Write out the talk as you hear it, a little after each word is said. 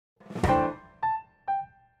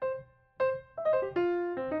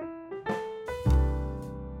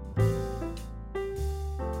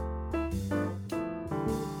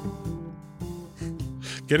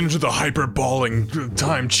Get into the hyperbolic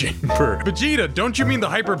time chamber. Vegeta, don't you mean the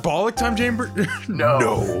hyperbolic time chamber? No.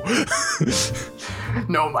 No.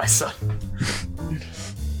 No, my son.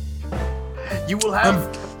 You will have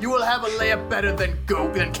a layup better than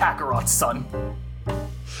Kakarot, son.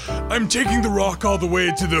 I'm taking the rock all the way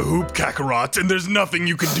to the hoop, Kakarot, and there's nothing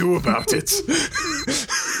you can do about it.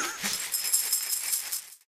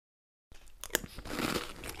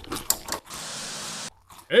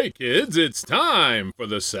 Hey kids, it's time for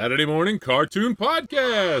the Saturday Morning Cartoon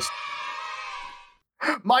Podcast.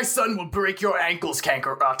 My son will break your ankles,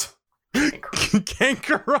 Kakarot.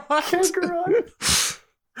 Kakarot?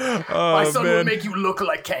 Kakarot. My son will make you look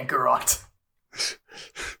like Kakarot.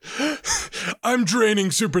 I'm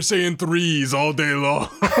draining Super Saiyan 3s all day long.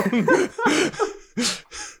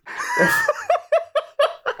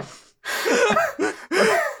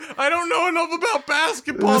 I don't know enough about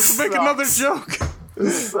basketball to make another joke.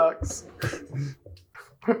 This sucks.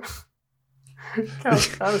 Let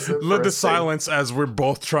the silence as we're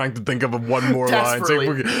both trying to think of one more line. So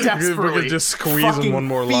we could just squeeze in one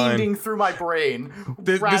more line. Feeding through my brain.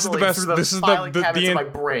 This is the best. This is my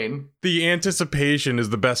brain. The anticipation is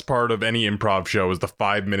the best part of any improv show. Is the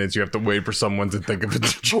 5 minutes you have to wait for someone to think of a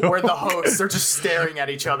joke. Where the hosts are just staring at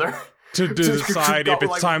each other. To decide if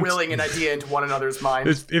it's time willing an idea into one another's mind.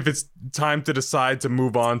 If it's time to decide to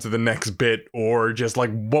move on to the next bit, or just like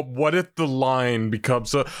what if the line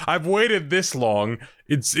becomes so I've waited this long.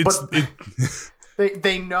 They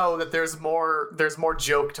know that there's more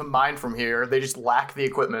joke to mine from here. They just lack the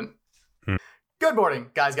equipment. Good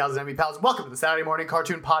morning, guys, gals, and MV pals, and welcome to the Saturday Morning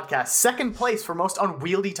Cartoon Podcast, second place for most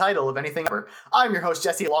unwieldy title of anything ever. I'm your host,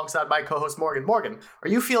 Jesse, alongside my co-host, Morgan. Morgan, are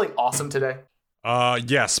you feeling awesome today?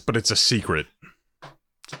 Yes, but it's a secret.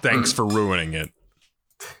 Thanks for ruining it.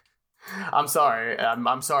 I'm sorry.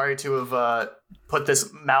 I'm sorry to have put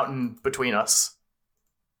this mountain between us.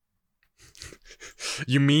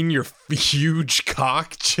 You mean your huge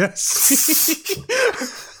cock, Jesse?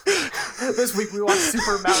 This week we watched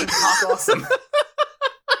Super Mountain Cock Awesome.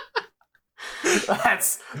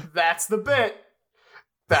 That's the bit.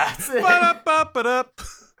 That's it. Ba-da-ba-ba-da.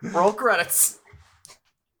 Roll credits.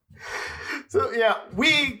 So yeah,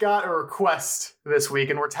 we got a request this week,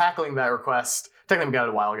 and we're tackling that request. Technically we got it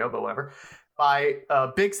a while ago, but whatever. By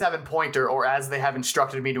Big 7 Pointer, or as they have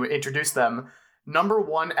instructed me to introduce them,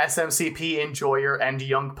 #1 SMCP enjoyer and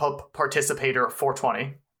young pup participator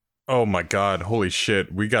 420. Oh my god, holy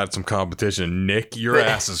shit, we got some competition. Nick, your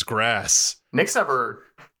ass is grass. Nick's never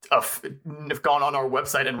gone on our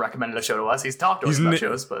website and recommended a show to us. He's talked to us about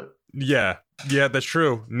shows, but... Yeah, that's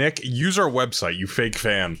true. Nick, use our website, you fake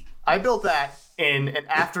fan. I built that in an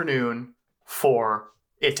afternoon for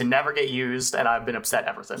it to never get used, and I've been upset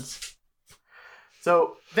ever since.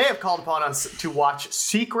 So they have called upon us to watch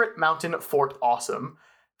Secret Mountain Fort Awesome.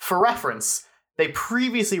 For reference, they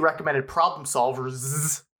previously recommended Problem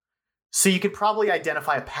Solvers, so you could probably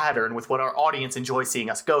identify a pattern with what our audience enjoys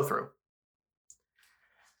seeing us go through.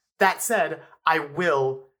 That said, I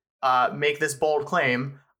will make this bold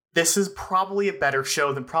claim. This is probably a better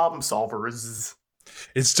show than Problem Solvers.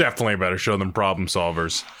 It's definitely a better show than Problem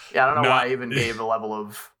Solvers. Yeah, I don't know why I even gave a level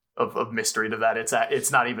of mystery to that.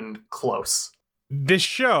 It's not even close. This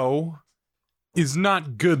show is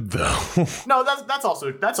not good, though. No,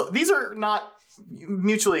 these are not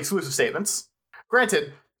mutually exclusive statements.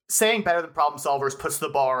 Granted, saying better than Problem Solvers puts the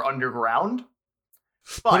bar underground.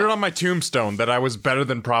 But put it on my tombstone that I was better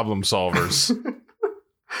than Problem Solvers.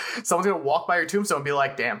 Someone's gonna walk by your tombstone and be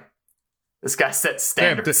like, "Damn, this guy set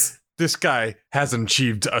standards." This guy hasn't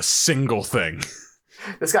achieved a single thing.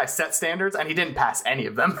 This guy set standards, and he didn't pass any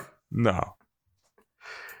of them. No.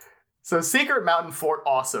 So Secret Mountain Fort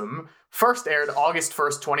Awesome first aired August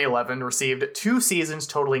 1st, 2011, received 2 seasons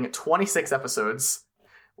totaling 26 episodes.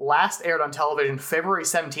 Last aired on television February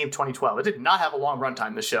 17th, 2012. It did not have a long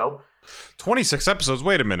runtime, the show. 26 episodes?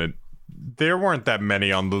 Wait a minute. There weren't that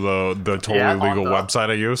many on the Totally Legal website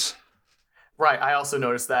I use. Right, I also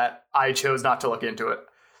noticed that. I chose not to look into it.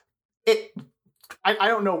 I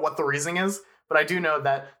don't know what the reasoning is, but I do know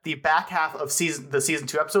that the back half of the season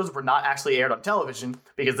 2 episodes were not actually aired on television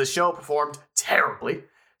because the show performed terribly.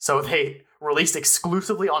 So they released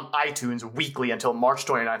exclusively on iTunes weekly until March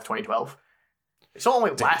 29th, 2012. The show only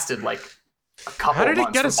lasted like a couple months. How did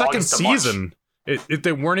it get a second season? If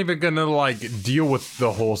they weren't even gonna deal with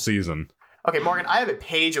the whole season. Okay, Morgan, I have a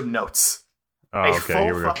page of notes. Oh, okay,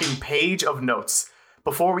 here we go. A full fucking page of notes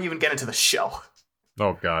before we even get into the show.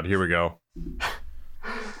 Oh god, here we go.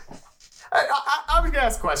 I was gonna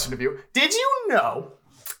ask a question of you. Did you know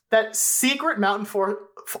that Secret Mountain Fort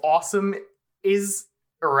Awesome is,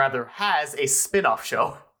 or rather has, a spin-off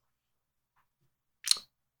show?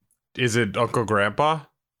 Is it Uncle Grandpa?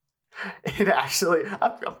 It actually,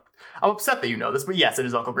 I'm upset that you know this, but yes, it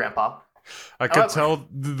is Uncle Grandpa. I could tell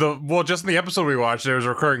just in the episode we watched, there was a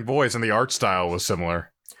recurring voice and the art style was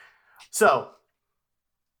similar. So,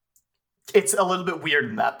 it's a little bit weird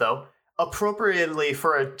in that, though. Appropriately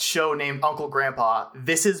for a show named Uncle Grandpa,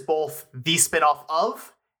 this is both the spinoff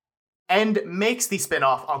of and makes the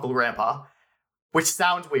spinoff Uncle Grandpa, which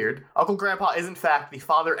sounds weird. Uncle Grandpa is, in fact, the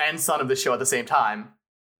father and son of the show at the same time.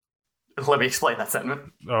 Let me explain that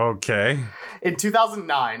sentiment. Okay. In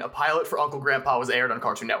 2009, a pilot for Uncle Grandpa was aired on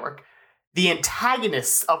Cartoon Network. The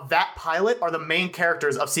antagonists of that pilot are the main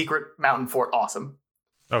characters of Secret Mountain Fort Awesome.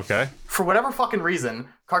 Okay. For whatever fucking reason,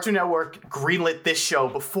 Cartoon Network greenlit this show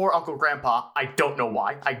before Uncle Grandpa. I don't know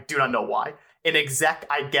why. I do not know why. An exec,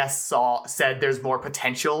 I guess, said there's more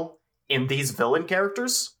potential in these villain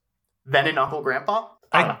characters than in Uncle Grandpa.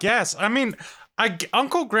 I guess. I mean,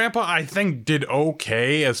 Uncle Grandpa, I think, did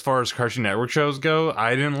okay as far as Cartoon Network shows go.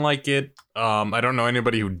 I didn't like it. I don't know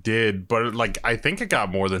anybody who did, but I think it got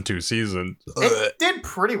more than 2 seasons. It did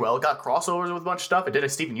pretty well. It got crossovers with a bunch of stuff. It did a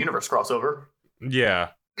Steven Universe crossover.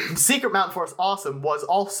 Yeah. Secret Mountain Force Awesome was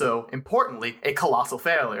also, importantly, a colossal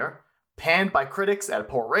failure. Panned by critics at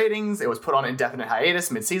poor ratings, it was put on indefinite hiatus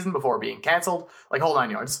mid-season before being canceled, whole 9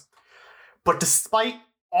 yards. But despite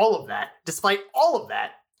all of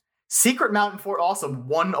that, Secret Mountain Fort Awesome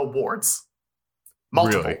won awards.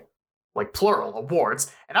 Multiple. Really? Plural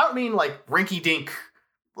awards. And I don't mean rinky-dink,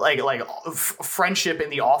 friendship in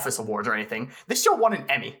the office awards or anything. This show won an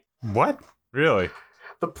Emmy. What? Really?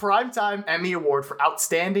 The Primetime Emmy Award for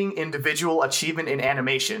Outstanding Individual Achievement in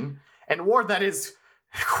Animation, an award that is,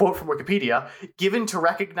 quote from Wikipedia, given to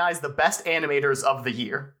recognize the best animators of the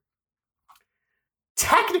year.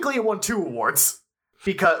 Technically, it won 2 awards,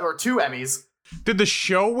 or 2 Emmys. Did the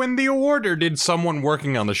show win the award, or did someone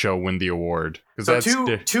working on the show win the award? So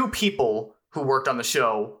two people who worked on the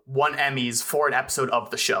show won Emmys for an episode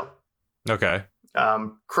of the show. Okay.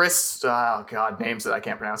 Chris, names that I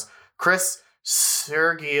can't pronounce. Chris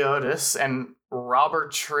Sergiotis and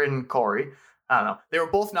Robert Trincory. I don't know. They were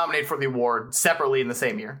both nominated for the award separately in the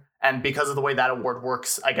same year. And because of the way that award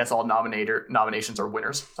works, I guess all nominations are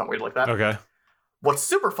winners. Something weird like that. Okay. What's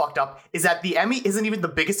super fucked up is that the Emmy isn't even the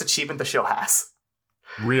biggest achievement the show has.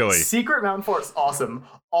 Really? Secret Mountain Force Awesome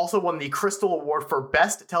also won the Crystal Award for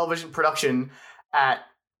Best Television Production at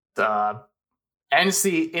the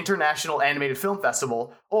Annecy International Animated Film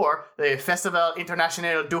Festival, or the Festival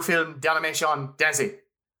International du Film d'Animation d'Annecy,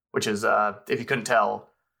 which is, if you couldn't tell,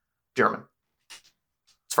 German.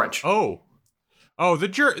 It's French.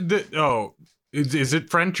 Is it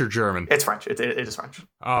French or German? It's French. It is French.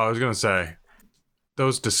 Oh, I was gonna say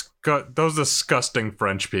those disgusting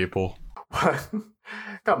French people.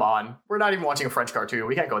 Come on, we're not even watching a French cartoon.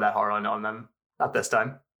 We can't go that hard on them. Not this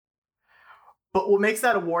time. But what makes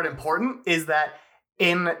that award important is that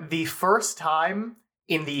in the first time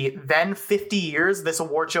in the then 50 years this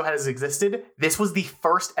award show has existed, this was the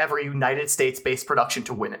first ever United States-based production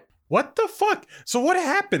to win it. What the fuck? So what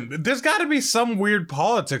happened? There's got to be some weird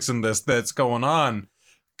politics in this that's going on.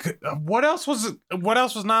 What else was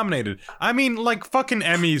nominated? I mean, fucking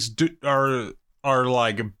Emmys are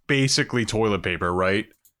basically toilet paper, right?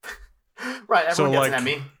 Right, everyone gets an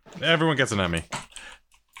Emmy. Everyone gets an Emmy.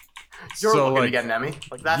 You're looking to get an Emmy.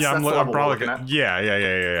 That's I'm probably at.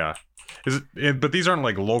 Yeah. Is it? But these aren't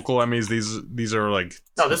local Emmys. These are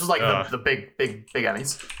No, this was the big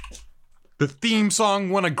Emmys. The theme song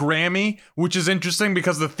won a Grammy, which is interesting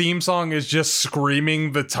because the theme song is just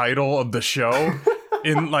screaming the title of the show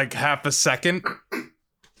in half a second.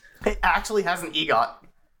 It actually has an EGOT.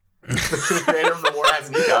 The creator of the award has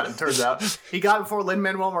an EGOT, it turns out. He got it before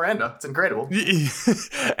Lin-Manuel Miranda. It's incredible.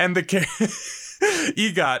 And the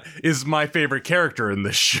EGOT is my favorite character in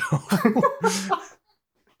this show.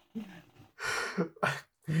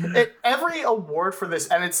 Every award for this,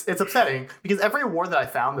 and it's upsetting because every award that I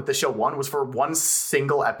found that the show won was for one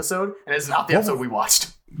single episode, and it's not the episode we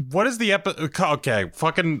watched. What is the episode? Okay,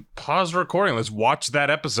 fucking pause the recording. Let's watch that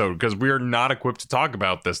episode because we are not equipped to talk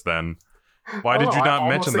about this. Then why did you not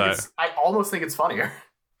mention that? I almost think it's funnier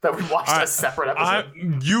that we watched a separate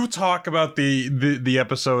episode. You talk about the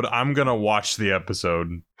episode. I'm gonna watch the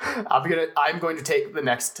episode. I'm going to take the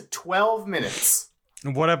next 12 minutes.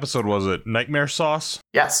 What episode was it? Nightmare Sauce?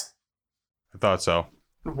 Yes. I thought so.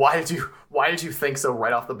 Why did you think so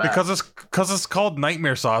right off the bat? Because it's called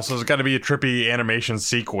Nightmare Sauce, so there's got to be a trippy animation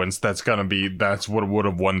sequence that's what would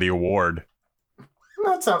have won the award.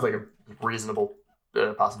 That sounds like a reasonable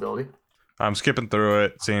possibility. I'm skipping through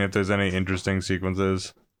it, seeing if there's any interesting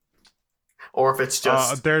sequences. Or if it's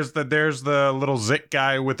just there's the little Zik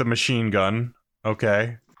guy with the machine gun.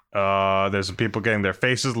 Okay. There's some people getting their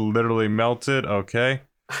faces literally melted. Okay.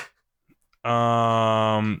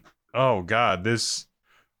 Oh god, this.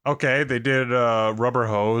 Okay, they did a rubber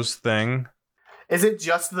hose thing. Is it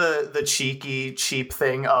just the cheeky, cheap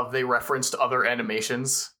thing of they referenced other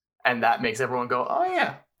animations, and that makes everyone go, oh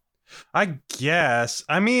yeah? I guess.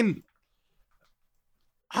 I mean,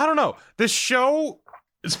 I don't know. This show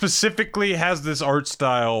specifically has this art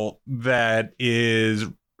style that is.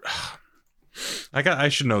 I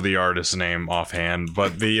should know the artist's name offhand,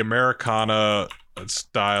 but the Americana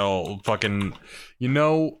style fucking,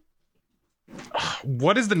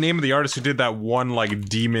 what is the name of the artist who did that one like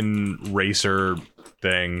demon racer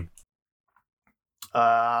thing?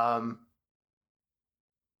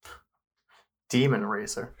 Demon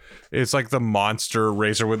Racer. It's like the monster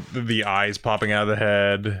racer with the eyes popping out of the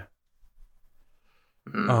head.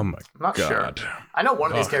 Oh my I'm not god. sure. I know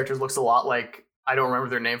one of these characters looks a lot like, I don't remember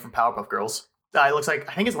their name from Powerpuff Girls. It looks like,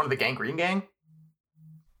 I think it's one of the Gangrene Gang.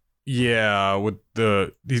 Yeah, with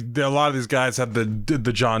a lot of these guys have the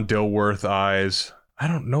John Dilworth eyes. I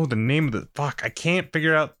don't know the name of the fuck. I can't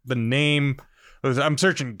figure out the name. I'm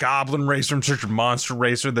searching Goblin Racer. I'm searching Monster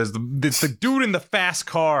Racer. There's the dude in the fast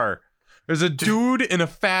car. There's a dude in a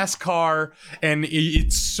fast car, and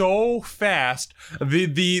it's so fast.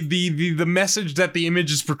 The message that the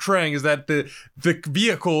image is portraying is that the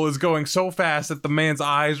vehicle is going so fast that the man's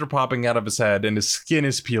eyes are popping out of his head and his skin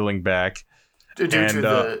is peeling back. Due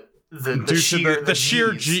to the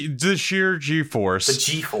sheer G-force. The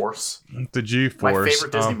G-force. The G-force. My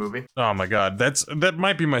favorite Disney movie. Oh my god, that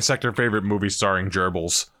might be my second favorite movie starring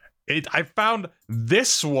gerbils. I found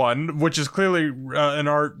this one, which is clearly an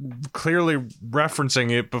art, clearly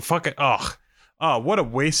referencing it, but fucking, what a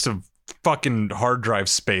waste of fucking hard drive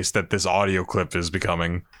space that this audio clip is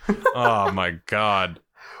becoming. Oh my god.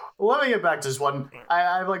 Let me get back to just one. I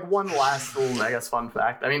have like one last little, I guess, fun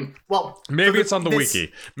fact. I mean, well, maybe it's on the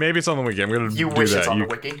wiki. Maybe it's on the wiki. I'm gonna. You wish it's on the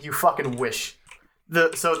wiki. You fucking wish.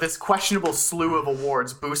 So this questionable slew of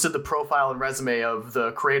awards boosted the profile and resume of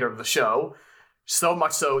the creator of the show, so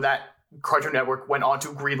much so that Cartoon Network went on to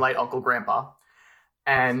greenlight Uncle Grandpa.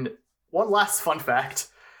 And one last fun fact.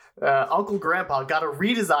 Uncle Grandpa got a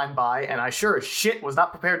redesign by, and I sure as shit was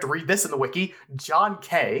not prepared to read this in the wiki, John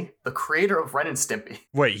Kay, the creator of Ren and Stimpy.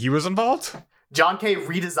 Wait, he was involved? John Kay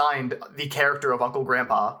redesigned the character of Uncle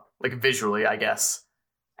Grandpa, like visually, I guess.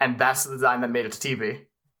 And that's the design that made it to TV.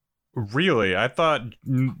 Really? I thought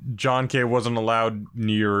John Kay wasn't allowed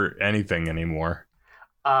near anything anymore.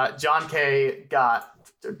 John Kay got...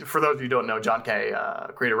 For those of you who don't know, John Kay,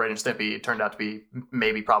 creator of Ren and Stimpy, turned out to be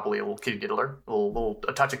probably a little kitty diddler, a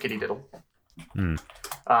touch of kitty diddle.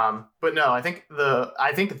 But no, I think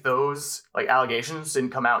those like allegations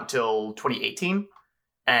didn't come out until 2018,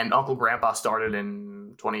 and Uncle Grandpa started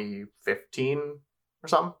in 2015 or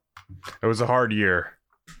something. It was a hard year,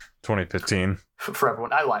 2015 for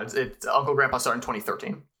everyone. I lied. Uncle Grandpa started in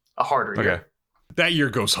 2013. A harder year. That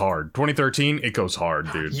year goes hard. 2013, it goes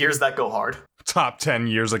hard, dude. Years that go hard. Top 10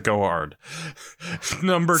 years that go hard.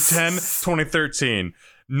 Number 10, 2013.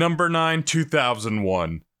 Number 9,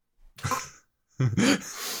 2001.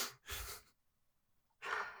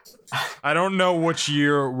 I don't know which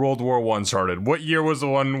year World War I started. What year was the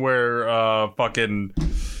one where JFK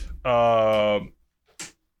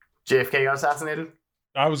got assassinated?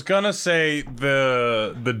 I was gonna say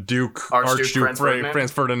the Duke, Archduke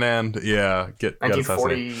Franz Ferdinand. Yeah, got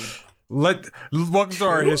assassinated. Welcome to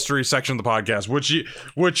our history section of the podcast.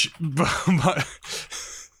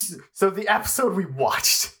 So the episode we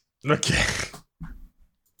watched. Okay.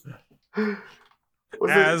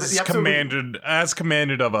 As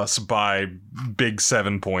commanded of us by Big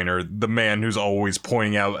 7-Pointer, the man who's always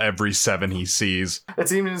pointing out every 7 he sees.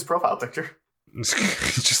 It's even in his profile picture.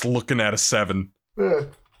 He's just looking at a 7.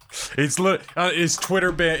 His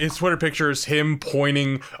Twitter picture is him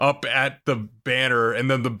pointing up at the banner,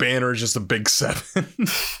 and then the banner is just a big 7.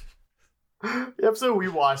 The episode we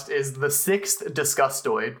watched is the 6th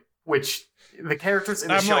Disgustoid, which the characters in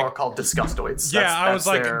the show are called Disgustoids. I was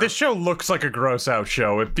like, this show looks like a gross out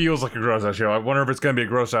show. It feels like a gross out show. I wonder if it's going to be a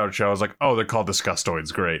gross out show. I was like, oh, they're called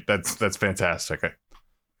Disgustoids. Great. That's fantastic. If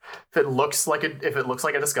it looks like a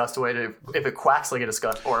Disgustoid, if it quacks like a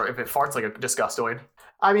Disgust, or if it farts like a Disgustoid.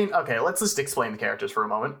 I mean, okay, let's just explain the characters for a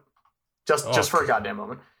moment. Just for a goddamn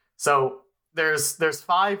moment. So there's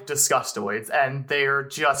 5 Disgustoids, and they're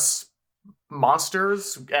just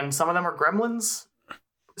monsters, and some of them are gremlins.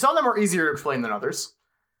 Some of them are easier to explain than others.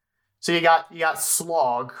 So you got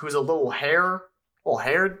Slog, who's a little haired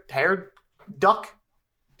duck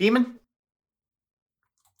demon.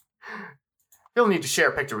 He'll need to share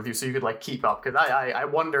a picture with you so you could like keep up, because I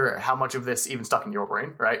wonder how much of this even stuck in your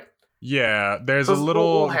brain, right? Yeah, there's So a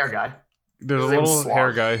little hair guy. There's a His name's little Slog.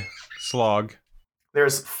 hair guy, Slog.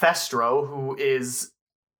 There's Festro, who is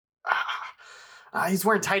he's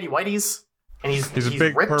wearing tidy whities, and he's He's a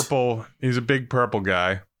big ripped. purple. He's a big purple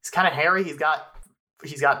guy. He's kind of hairy. He's got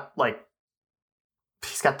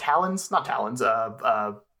talons, not talons.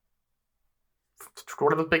 What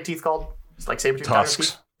are those big teeth called? It's like saber-tooth tiger Tusks.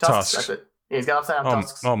 teeth. Tusks. That's it. Yeah, he's got upside down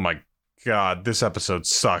tusks. Oh my god, this episode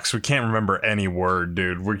sucks. We can't remember any word,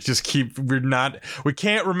 dude. We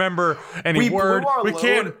can't remember any We blew word. our We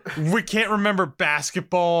can't remember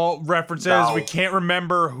basketball references. No. We can't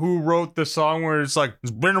remember who wrote the song where it's like,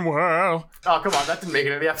 it's been a while. Oh, come on, that didn't make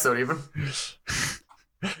it into the episode even.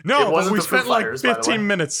 No, It but wasn't we the Foo spent like Fighters, by the way. 15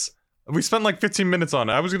 minutes. We spent like 15 minutes on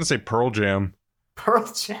it. I was gonna say Pearl Jam, Pearl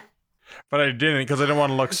Jam. but I didn't because I didn't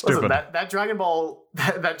want to look stupid. Listen, that Dragon Ball,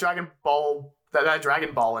 that Dragon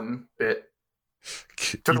Ballin' bit.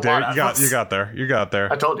 Took a lot of you efforts. got there. You got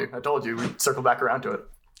there. I told you. We circle back around to it.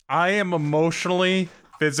 I am emotionally,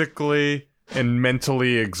 physically, and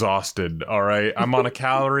mentally exhausted. All right, I'm on a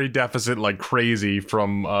calorie deficit like crazy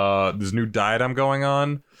from this new diet I'm going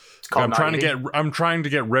on. It's called I'm trying to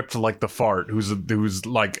get ripped like the fart, who's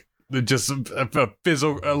like just a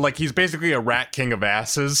fizzle. Like he's basically a rat king of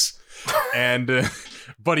asses, and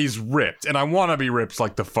but he's ripped, and I want to be ripped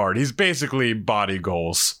like the fart. He's basically body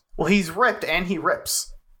goals. Well, he's ripped and he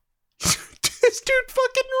rips. This dude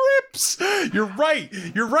fucking rips. You're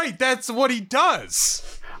right. That's what he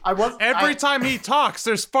does. Every time he talks,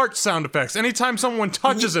 there's fart sound effects. Anytime someone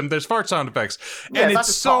touches him, there's fart sound effects. Yeah, And not it's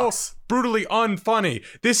just so talks. brutally unfunny.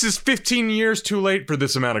 This is 15 years too late for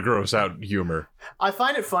this amount of gross out humor. I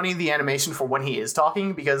find it funny, the animation for when he is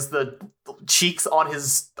talking, because the cheeks on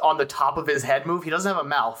the top of his head move. He doesn't have a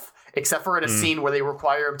mouth, except for in a scene where they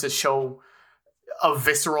require him to show a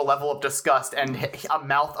visceral level of disgust, and a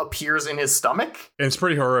mouth appears in his stomach. And it's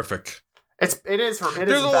pretty horrific. It is in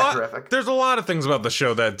fact horrific. There's a lot of things about the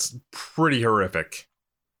show that's pretty horrific.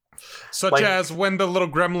 Such Like- as when the little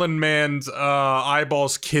gremlin man's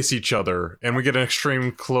eyeballs kiss each other, and we get an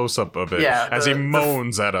extreme close-up of it as he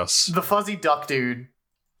moans at us. The fuzzy duck dude,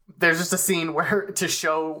 there's just a scene where, to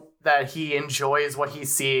show that he enjoys what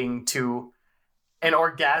he's seeing to an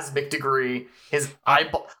orgasmic degree, his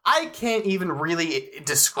eyeball... I can't even really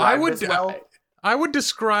describe this well. I would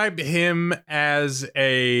describe him as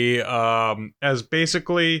as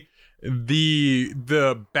basically the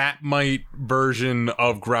Batmite version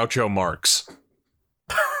of Groucho Marx.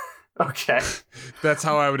 Okay. That's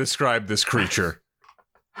how I would describe this creature.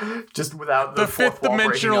 Just without the fifth fourth wall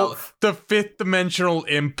breaking up. fifth dimensional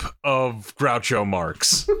imp of Groucho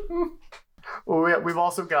Marx. Well, we've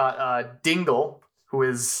also got Dingle, who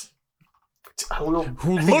is a little...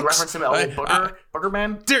 Who I think you looks- referenced him, a little booger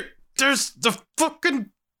man. There's the fucking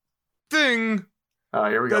thing. Oh,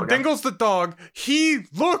 here we go. again. Dingle's the dog. He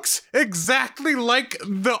looks exactly like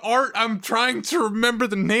the art I'm trying to remember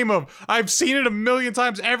the name of. I've seen it a million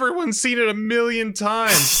times. Everyone's seen it a million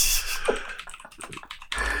times.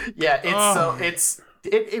 Yeah, it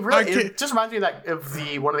just reminds me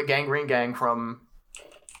of one of the Gangrene Gang from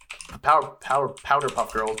Powder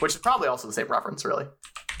Puff Girls, which is probably also the same reference, really.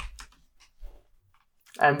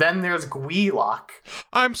 And then there's Gweelock.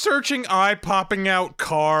 I'm searching eye popping out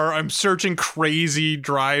car. I'm searching crazy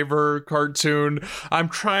driver cartoon. I'm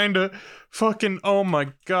trying to fucking, oh my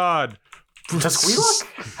god. Does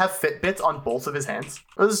Gweelock have Fitbits on both of his hands?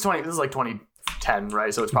 Oh, this is like 2010,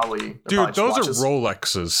 right? So it's probably... Dude, those are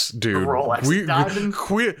Rolexes, dude. Rolex. Gweelock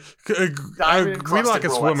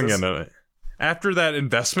is swimming Rolexes. in it. After that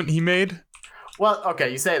investment he made... Well,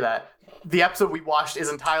 okay, you say that. The episode we watched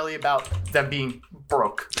is entirely about them being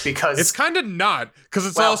broke, because... It's kind of not, because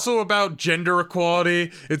it's Well- also about gender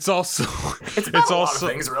equality. It's also... It's about a lot of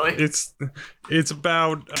things, really. It's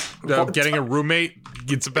about getting a roommate.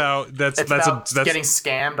 It's about... That's getting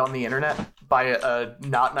scammed on the internet by a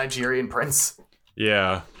not Nigerian prince.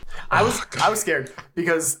 Yeah. I was scared,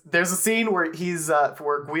 because there's a scene where where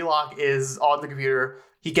Gweelock is on the computer.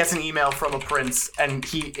 He gets an email from a prince, and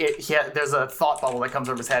there's a thought bubble that comes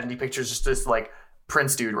from his head, and he pictures just this like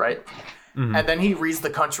prince dude, right? Mm-hmm. And then he reads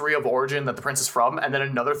the country of origin that the prince is from, and then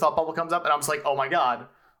another thought bubble comes up, and I'm just like, oh my god,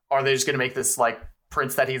 are they just gonna make this like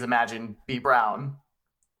prince that he's imagined be brown?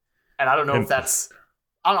 And I don't know if that's...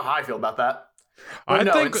 I don't know how I feel about that. But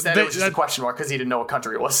instead it was just a question mark because he didn't know what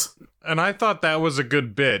country it was. And I thought that was a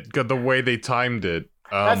good bit. The way they timed it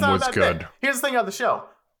was good. Bit. Here's the thing about the show.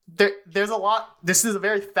 There's a lot. This is a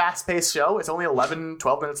very fast-paced show. It's only 11,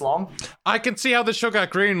 12 minutes long. I can see how the show got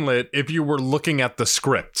greenlit if you were looking at the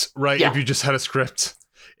script, right? Yeah. If you just had a script,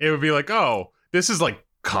 it would be like, oh, this is like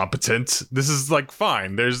competent. This is like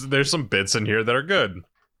fine. There's some bits in here that are good.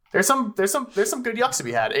 There's some good yucks to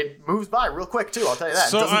be had. It moves by real quick too. I'll tell you that.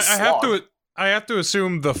 So It doesn't slog. I have to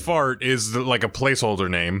assume the fart is like a placeholder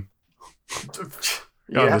name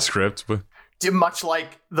on the script, but much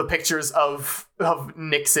like the pictures of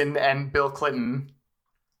Nixon and Bill Clinton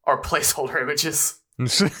are placeholder images.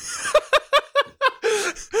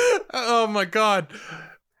 Oh my god.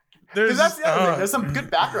 That's the other thing. There's some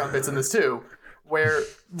good background bits in this too, where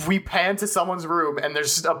we pan to someone's room and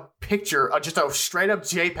there's just a picture, just a straight up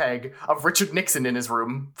JPEG of Richard Nixon in his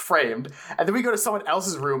room, framed. And then we go to someone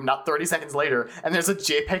else's room not 30 seconds later, and there's a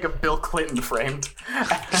JPEG of Bill Clinton framed.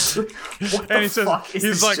 And he says,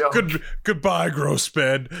 he's like, goodbye,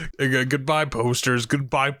 Grossbed. Goodbye, posters.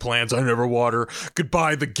 Goodbye, plants I never water.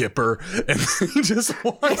 Goodbye, the Gipper. And he just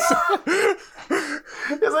wants...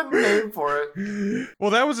 There's a name for it.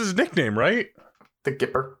 Well, that was his nickname, right? The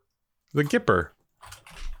Gipper. The Gipper.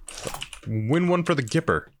 Win one for the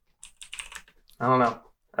Gipper. I don't know.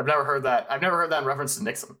 I've never heard that. I've never heard that in reference to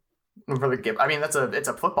Nixon. For the Gipper. I mean, it's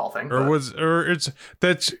a football thing. I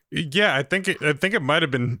think it might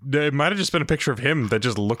have been. It might have just been a picture of him that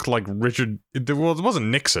just looked like Richard. Well, it wasn't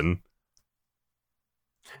Nixon.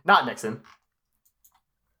 Not Nixon.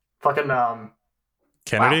 Fucking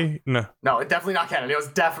Kennedy? Wow. No, it's definitely not Kennedy. It was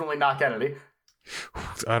definitely not Kennedy.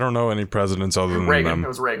 I don't know any presidents other than Reagan. them. It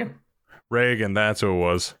was Reagan. Reagan, that's who it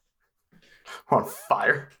was. On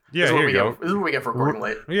fire. Yeah, here you go. This is what we get for recording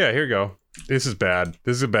late. Yeah, here you go. This is bad.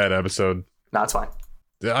 This is a bad episode. No, it's fine.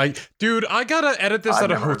 I gotta edit this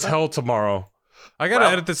at a hotel tomorrow. I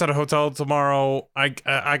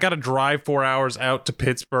gotta drive 4 hours out to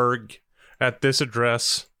Pittsburgh at this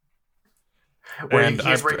address. Where you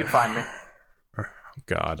can find me.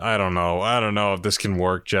 God, I don't know if this can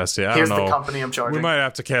work, Jesse. Here's the company I'm charging. We might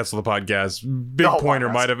have to cancel the podcast. Big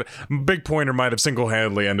Pointer might have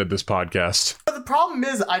single-handedly ended this podcast. But the problem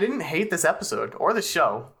is, I didn't hate this episode or the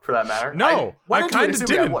show, for that matter. No, I kind of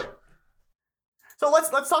didn't. So let's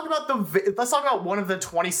talk about one of the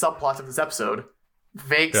 20 subplots of this episode.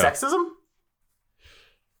 Vague sexism.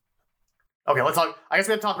 Okay, let's talk. I guess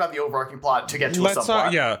we have to talk about the overarching plot to get to a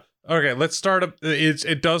subplot. Okay, let's start up.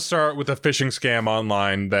 It does start with a phishing scam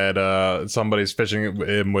online that somebody's phishing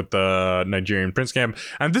him with the Nigerian prince scam,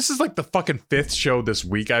 and this is like the fucking 5th show this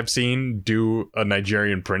week I've seen do a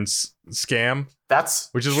Nigerian prince scam.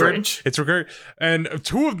 Which is strange. Weird. It's weird, and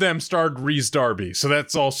 2 of them starred Rhys Darby, so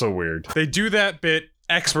that's also weird. They do that bit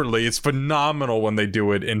expertly. It's phenomenal when they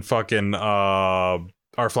do it in fucking Our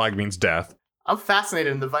Flag Means Death. I'm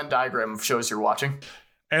fascinated in the Venn diagram of shows you're watching.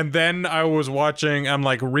 And then I was watching, I'm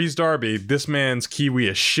like, Rhys Darby, this man's kiwi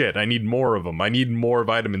as shit. I need more of them. I need more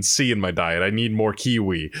vitamin C in my diet. I need more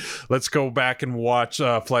kiwi. Let's go back and watch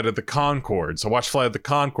Flight of the Conchords. So watch Flight of the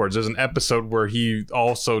Conchords. There's an episode where he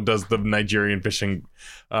also does the Nigerian fishing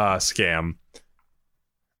scam.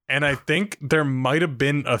 And I think there might have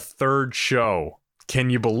been a 3rd show. Can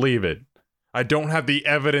you believe it? I don't have the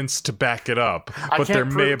evidence to back it up, but there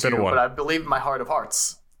may have been one. But I believe in my heart of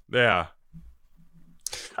hearts. Yeah.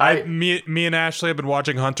 Me and Ashley have been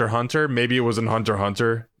watching Hunter x Hunter. Maybe it was in Hunter x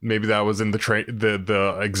Hunter. Maybe that was in the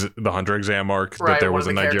Hunter exam arc that there was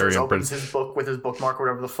a Nigerian prince. His book with his bookmark, or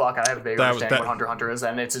whatever the fuck. I have a big understanding what Hunter x Hunter is,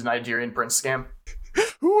 and it's a Nigerian prince scam.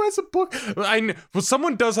 Who has a book?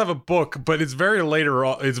 Someone does have a book, but it's very later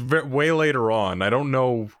on. It's way later on. I don't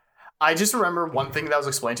know. I just remember one thing that was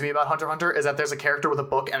explained to me about Hunter x Hunter is that there's a character with a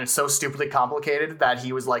book, and it's so stupidly complicated that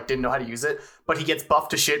he was like didn't know how to use it, but he gets buffed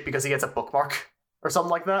to shit because he gets a bookmark. Or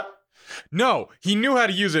something like that? No, he knew how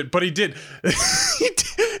to use it, but he did.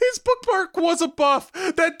 His bookmark was a buff.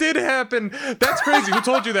 That did happen. That's crazy. Who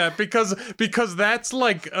told you that? Because that's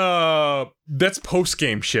like that's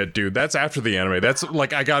post-game shit, dude. That's after the anime. That's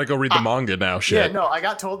like I gotta go read the manga now shit. Yeah, no, I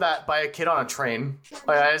got told that by a kid on a train.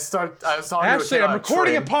 Like, I was talking Ashley, to a kid I'm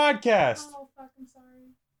recording a podcast. Oh, fucking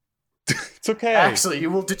sorry. It's okay. Actually,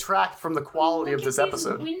 you will detract from the quality of this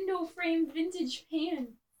episode. Window frame vintage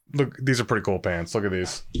pants. Look, these are pretty cool pants. Look at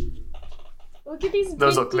these. Look at these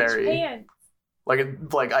those vintage look very pants.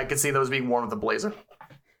 Like I could see those being worn with a blazer.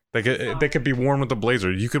 They could be worn with a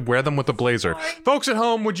blazer. You could wear them with a blazer. Folks at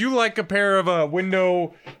home, would you like a pair of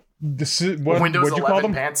Windows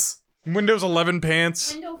 11 pants? Windows 11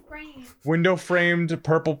 pants. Window framed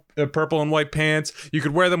purple and white pants. You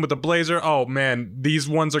could wear them with a blazer. Oh man, these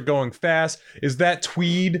ones are going fast. Is that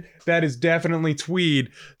tweed? That is definitely tweed.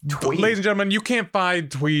 Ladies and gentlemen, you can't find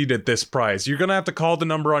tweed at this price. You're gonna have to call the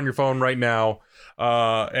number on your phone right now.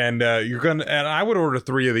 And I would order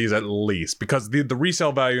 3 of these at least, because the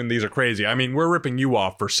resale value in these are crazy. I mean, we're ripping you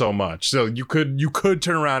off for so much. So you could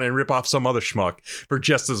turn around and rip off some other schmuck for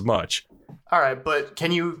just as much. All right, but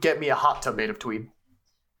can you get me a hot tub made of tweed?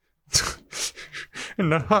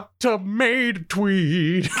 In a hot tub made of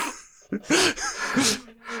tweed.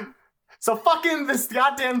 So fucking this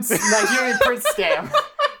goddamn Nigerian prince scam.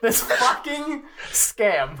 This fucking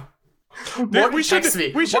scam. Dude, we should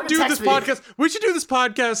do this podcast. We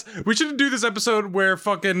should do this episode where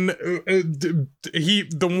fucking the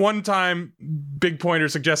one time Big Pointer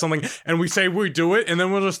suggests something and we say we do it, and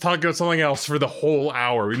then we'll just talk about something else for the whole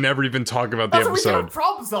hour. We never even talk about the That's episode. What we do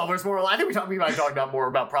problem solvers more. I think we might talk about more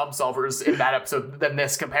about problem solvers in that episode than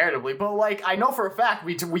this comparatively. But like, I know for a fact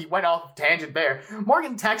we went off tangent there.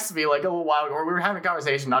 Morgan texted me like a little while ago, or we were having a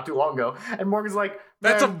conversation not too long ago, and Morgan's like,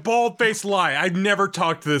 That's a bald-faced lie. I've never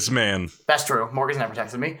talked to this man. That's true. Morgan's never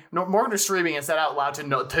texted me. No, Morgan was streaming and said out loud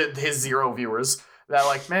to his 0 viewers that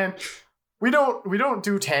like, man, we don't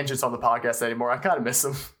do tangents on the podcast anymore. I kind of miss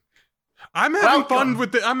them. I'm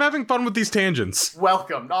having fun with these tangents.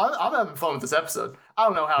 Welcome. No, I'm having fun with this episode. I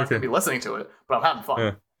don't know how it's gonna be listening to it, but I'm having fun.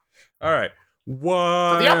 Yeah. All right.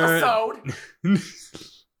 What? So the episode,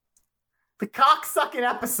 the cocksucking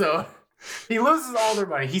episode. He loses all their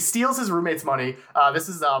money. He steals his roommate's money. This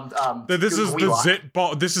is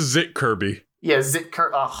Zit Kirby. Yeah, Zit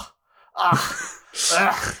Kirby. It's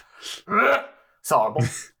horrible.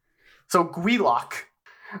 So Guilok,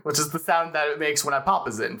 which is the sound that it makes when I pop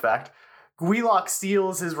a Zit, in fact. Guilok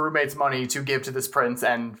steals his roommate's money to give to this prince,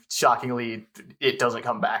 and shockingly, it doesn't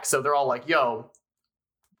come back. So they're all like, yo,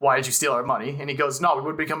 why did you steal our money? And he goes, no, we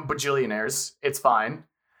would become bajillionaires. It's fine.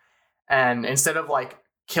 And instead of like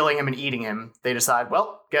killing him and eating him, they decide,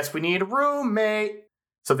 well, guess we need a roommate.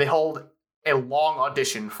 So they hold a long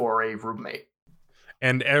audition for a roommate.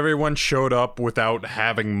 And everyone showed up without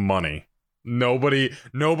having money. Nobody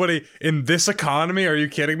in this economy, are you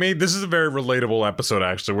kidding me? This is a very relatable episode,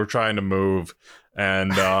 actually. We're trying to move,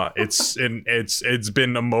 and it's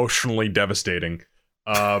been emotionally devastating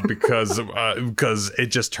because it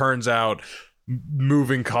just turns out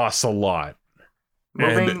moving costs a lot.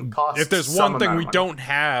 Moving costs. If there's one thing we don't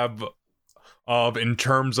have of in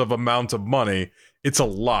terms of amount of money, it's a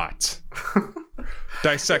lot.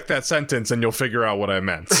 Dissect that sentence and you'll figure out what I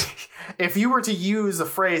meant. If you were to use a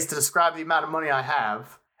phrase to describe the amount of money I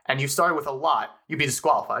have, and you started with a lot, you'd be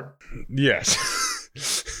disqualified.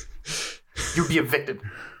 Yes. You'd be evicted,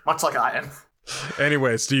 much like I am.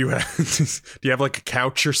 Anyways, do you have like a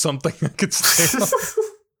couch or something I could stay on?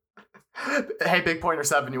 Hey, Big Pointer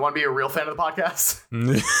 7, you want to be a real fan of the podcast?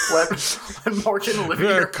 Let Morgan live in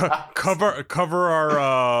your cover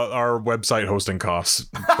our website hosting costs,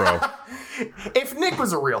 bro. If Nick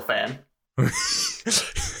was a real fan,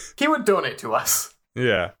 he would donate to us.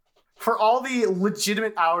 Yeah. For all the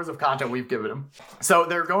legitimate hours of content we've given him. So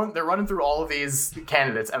they're running through all of these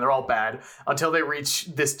candidates, and they're all bad until they reach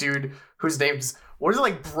this dude whose name's, what is it,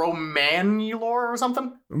 like Bromanor or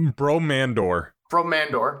something? Bromandor.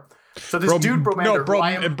 So this dude Bromanor,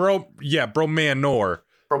 Bromanor.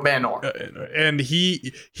 Bromanor. And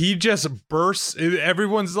he just bursts.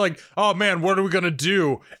 Everyone's like, oh man, what are we gonna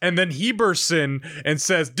do? And then he bursts in and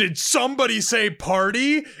says, did somebody say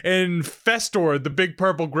party? And Festor, the big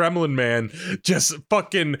purple gremlin man, just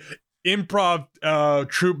fucking improv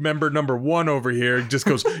troop member number 1 over here, just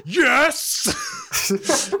goes, yes!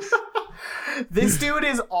 This dude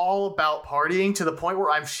is all about partying to the point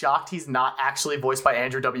where I'm shocked he's not actually voiced by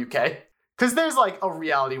Andrew WK. Because there's like a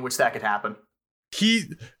reality in which that could happen.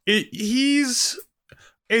 I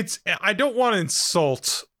don't want to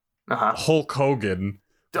insult Hulk Hogan,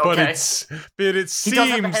 but it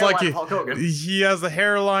seems like he has the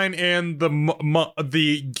hairline and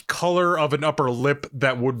the color of an upper lip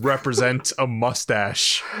that would represent a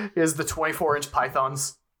mustache. He has the 24-inch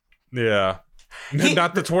pythons. Yeah.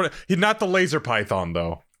 Not the laser python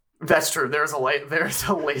though. That's true. There's a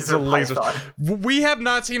laser python. We have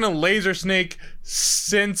not seen a laser snake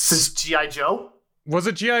since G.I. Joe. Was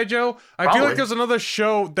it G.I. Joe? I feel like there's another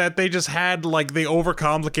show that they just had, like, they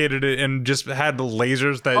overcomplicated it and just had the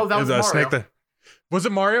lasers that. Oh, that was Mario. Was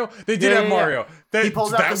it Mario? They did have Mario. He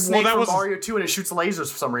pulls out the snake from Mario 2 and it shoots lasers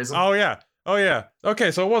for some reason. Oh yeah.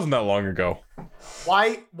 Okay, so it wasn't that long ago.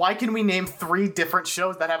 Why can we name 3 different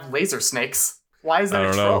shows that have laser snakes? Why is that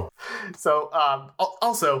a trope? So,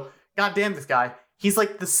 also, goddamn this guy. He's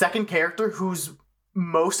like the second character whose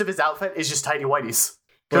most of his outfit is just tidy whities.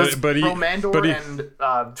 Because Bromandor and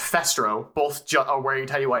Festro both are wearing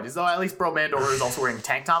tidy whities. Though at least Bromandor is also wearing a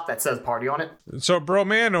tank top that says party on it. So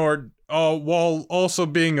Bromandor, while also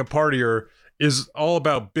being a partier, is all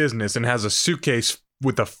about business and has a suitcase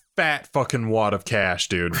with a fat fucking wad of cash,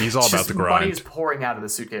 dude. He's all about the grind. Money is pouring out of the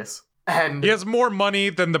suitcase. And He has more money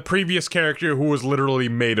than the previous character who was literally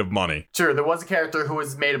made of money. sure, there was a character who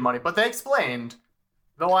was made of money, but they explained,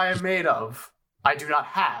 though I am made of, I do not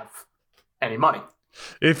have any money.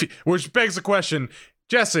 Which begs the question,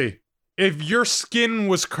 Jesse, if your skin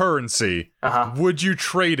was currency, would you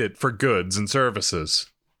trade it for goods and services?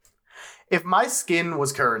 If my skin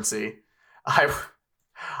was currency, I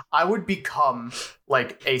would become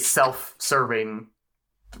like a self-serving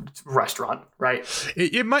restaurant, right?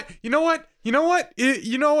 It might. You know what?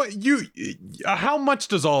 How much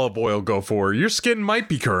does olive oil go for? Your skin might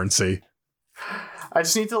be currency. I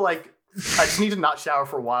just need to not shower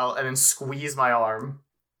for a while and then squeeze my arm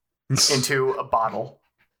into a bottle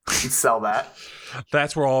and sell that.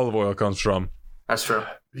 That's where olive oil comes from. That's true.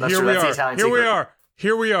 That's Here true. we That's the are. Italian Here we secret. are.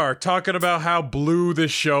 Here we are talking about how blue this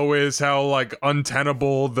show is, how like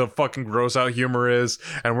untenable the fucking gross out humor is,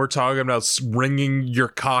 and we're talking about wringing your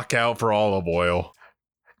cock out for olive oil.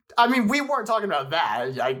 I mean, we weren't talking about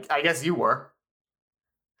that. I guess you were.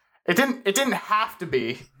 It didn't have to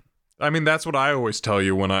be. I mean, that's what I always tell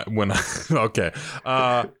you when I okay.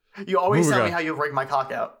 You always Who we tell me got? how you wring my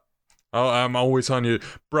cock out. Oh, I'm always telling you,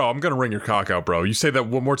 bro, I'm gonna wring your cock out, bro. You say that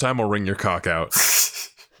one more time, I'll wring your cock out.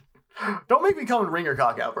 Don't make me come and wring your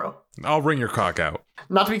cock out, bro. I'll wring your cock out.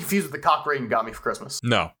 Not to be confused with the cock ring you got me for Christmas.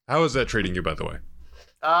 No. How is that treating you, by the way?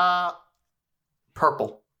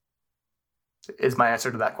 Purple is my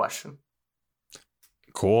answer to that question.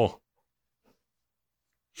 Cool.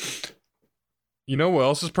 You know what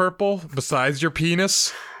else is purple besides your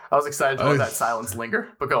penis? I was excited to let that silence linger,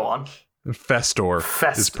 but go on. Festor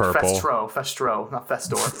is purple. Festro, not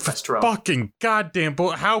Festor. Festro. Fucking goddamn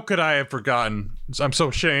bull! How could I have forgotten? I'm so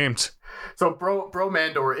ashamed. So Bro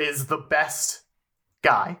Mandor is the best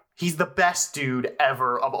guy. He's the best dude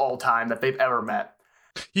ever of all time that they've ever met.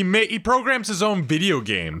 He programs his own video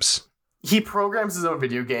games. He programs his own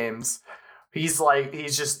video games. He's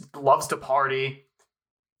just loves to party.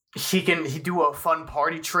 He do a fun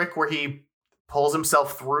party trick where he pulls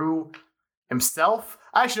himself through himself.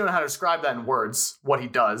 I actually don't know how to describe that in words, what he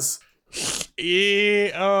does.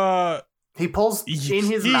 He pulls in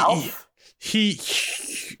his mouth.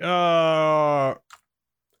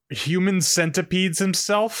 Human centipedes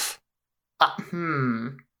himself.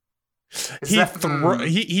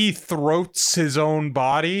 He throats his own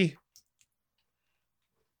body.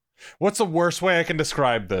 What's the worst way I can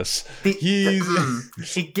describe this? He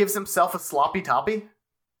gives himself a sloppy toppy.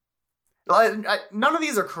 None of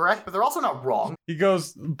these are correct, but they're also not wrong. He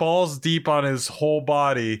goes balls deep on his whole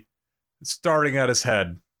body, starting at his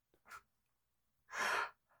head.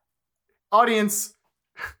 Audience,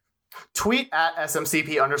 tweet at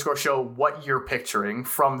SMCP_show what you're picturing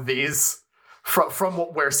from these, from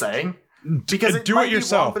what we're saying. Because it do might it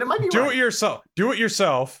yourself. be wrong, but it might be do right. it yourself. Do it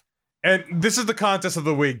yourself. And this is the contest of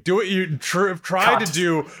the week. Do it. You try to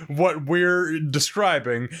do what we're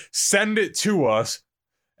describing. Send it to us,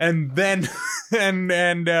 and then and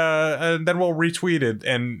then we'll retweet it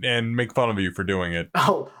and make fun of you for doing it.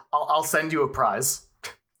 I'll send you a prize.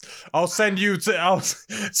 I'll send you.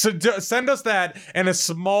 Send us that and a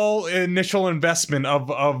small initial investment of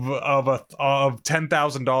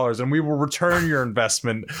 $10,000, and we will return your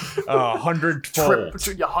investment 100-fold.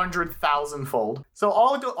 100,000-fold. So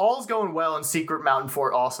all's going well in Secret Mountain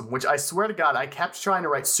Fort Awesome, which I swear to God I kept trying to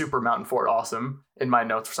write Super Mountain Fort Awesome in my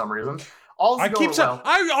notes for some reason. I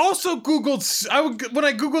also googled. When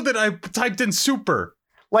I googled it, I typed in super.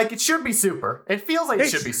 Like it should be super. It feels like it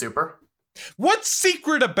should be super. What's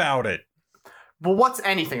secret about it? Well, what's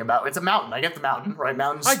anything about it? It's a mountain. I get the mountain, right?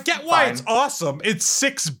 Mountains. I get why fine. it's awesome. It's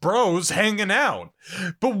 6 bros hanging out.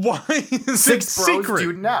 But why is 6 it bros secret?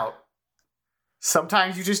 duding out.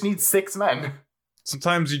 Sometimes you just need 6 men.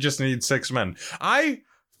 Sometimes you just need 6 men. I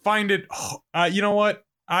find it. You know what?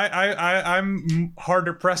 I'm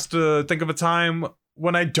harder pressed to think of a time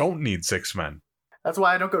when I don't need 6 men. That's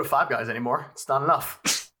why I don't go to Five Guys anymore. It's not enough.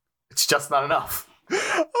 It's just not enough.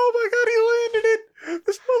 Oh my God! He landed it.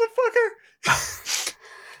 This motherfucker.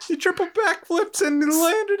 He triple backflips and he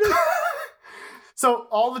landed it. So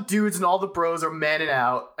all the dudes and all the bros are manning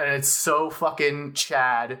out, and it's so fucking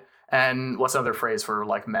Chad. And what's another phrase for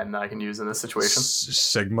like men that I can use in this situation?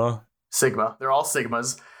 Sigma. Sigma. They're all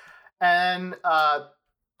Sigmas. And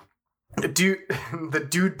the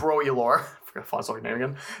dude Broulor, I forgot Font's name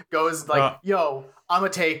again, goes like, yo, I'm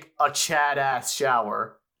gonna take a Chad ass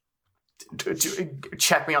shower. To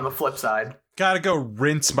check me on the flip side. Gotta go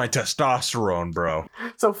rinse my testosterone, bro.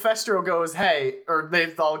 So Festro goes, hey, or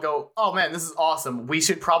they all go, oh man, this is awesome. We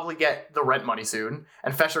should probably get the rent money soon.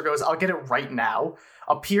 And Festro goes, I'll get it right now.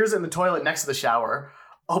 Appears in the toilet next to the shower.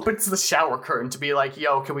 Opens the shower curtain to be like,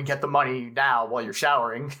 yo, can we get the money now while you're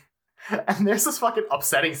showering? And there's this fucking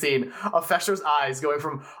upsetting scene of Festro's eyes going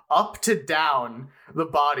from up to down the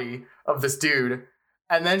body of this dude,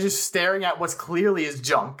 and then just staring at what's clearly his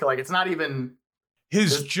junk. Like, it's not even...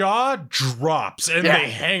 His jaw drops, and Yeah. they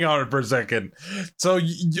hang on it for a second. So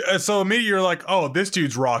immediately you're like, "Oh, this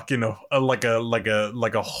dude's rocking like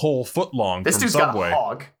a whole foot long This from dude's Subway. got a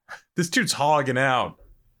hog. This dude's hogging out."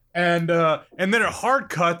 And then it hard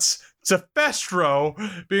cuts to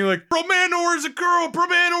Festro being like, "Bro Manor is a girl. Bro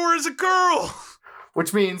Manor is a girl."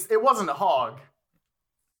 Which means it wasn't a hog.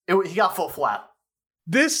 He got full flat.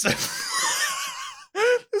 This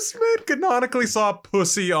this man canonically saw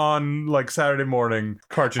pussy on like Saturday morning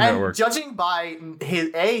Cartoon And Network. judging by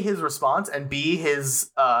his response, and B,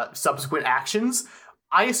 his subsequent actions,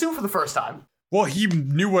 I assume for the first time. Well, he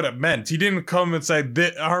knew what it meant. He didn't come and say,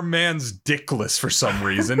 "Our man's dickless" for some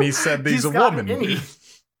reason. He said he's a got woman. an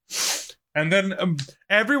innie. And then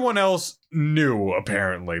everyone else knew,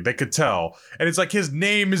 apparently. They could tell. And it's like, his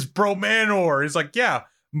name is Bro Manor. He's like, yeah,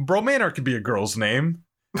 Bro Manor could be a girl's name.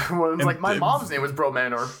 Well, it's And like, my th- mom's name was Bro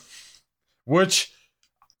Manor. Which,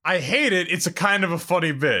 I hate it. It's a kind of a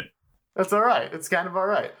funny bit. That's alright. It's kind of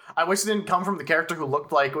alright. I wish it didn't come from the character who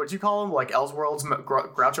looked like, what'd you call him? Like Elseworlds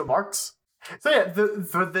Groucho Marx? So yeah,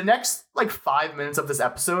 the next, 5 minutes of this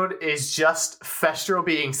episode is just Festro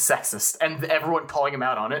being sexist and everyone calling him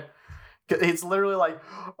out on it. It's literally like,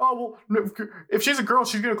 "Oh, well, if she's a girl,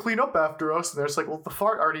 she's gonna clean up after us." And they're just like, "Well, the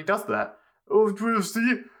fart already does that." "Oh,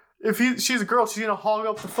 she's a girl, she's gonna hog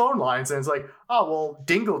up the phone lines." And it's like, "Oh, well,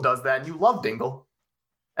 Dingle does that, and you love Dingle."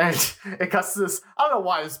 And it cuts to this, I don't know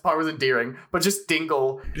why this part was endearing, but just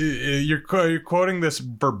Dingle. You're quoting this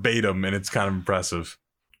verbatim, and it's kind of impressive.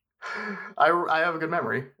 I have a good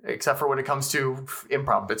memory, except for when it comes to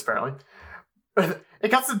improv bits, apparently. It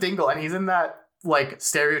cuts to Dingle, and he's in that,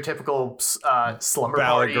 stereotypical slumber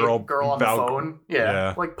Valley party girl on the Val- phone.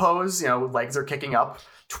 yeah. Pose, legs are kicking up,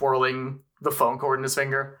 twirling the phone cord in his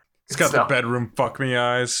finger. He's got the So- bedroom fuck me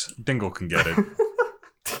eyes. Dingle can get it.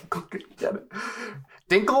 Dingle could get it.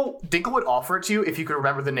 Dingle would offer it to you if you could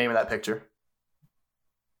remember the name of that picture.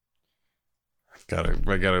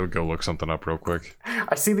 I gotta go look something up real quick.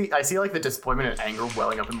 I see the disappointment and anger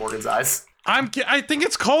welling up in Morgan's eyes. I think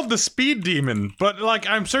it's called the Speed Demon, but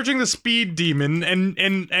I'm searching the Speed Demon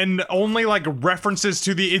and only references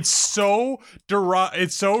to the it's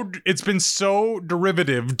been so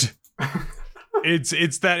derivatived. It's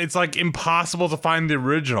impossible to find the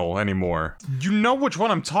original anymore. You know which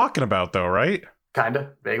one I'm talking about though, right?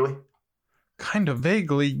 Kinda, vaguely. Kind of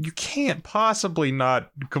vaguely. You can't possibly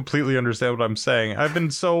not completely understand what I'm saying. I've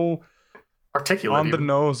been so Articulate. on the even.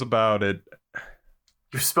 nose about it.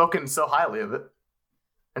 You've spoken so highly of it,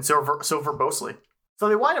 and so verbosely. So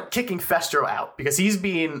they wind up kicking Festro out because he's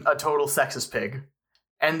being a total sexist pig,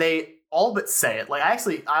 and they all but say it. I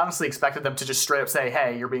honestly expected them to just straight up say,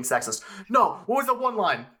 "Hey, you're being sexist." No, what was the one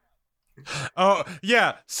line? Oh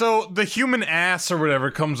yeah, so the human ass or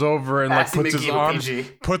whatever comes over and Assy puts his McGee arm with PG.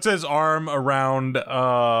 puts his arm around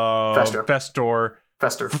Festro. Festro,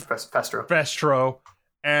 Festro.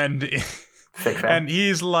 and Fake fan. and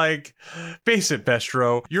he's like, "Face it,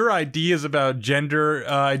 Festro, your ideas about gender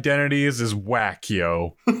identities is whack,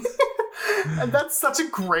 yo." And that's such a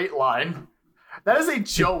great line. That is a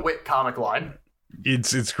Joe Witt comic line.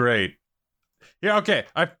 It's great. Yeah, okay.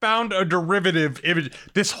 I found a derivative image.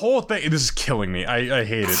 This whole thing, this is killing me. I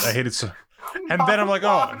hate it. I hate it so. And then I'm like,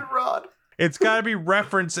 Rod. it's got to be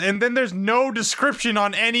referenced. And then there's no description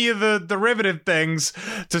on any of the derivative things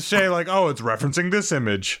to say oh, it's referencing this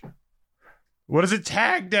image. What is it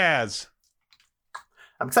tagged as?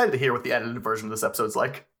 I'm excited to hear what the edited version of this episode's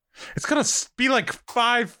like. It's gonna be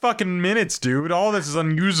 5 fucking minutes, dude. All this is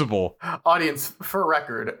unusable. Audience, for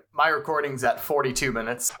record, my recording's at 42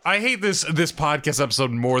 minutes. I hate this podcast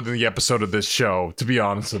episode more than the episode of this show, to be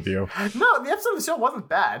honest with you. No, the episode of the show wasn't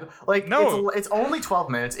bad. No. It's only 12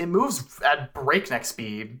 minutes. It moves at breakneck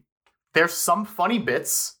speed. There's some funny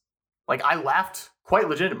bits. I laughed quite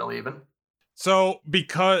legitimately, even. So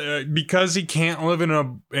because he can't live in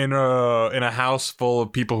a house full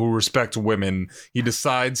of people who respect women, he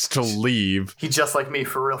decides to leave. He's just like me,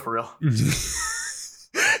 for real.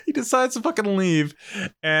 He decides to fucking leave,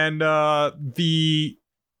 and so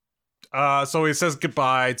he says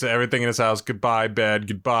goodbye to everything in his house. Goodbye, bed.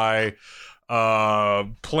 Goodbye,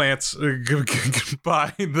 plants.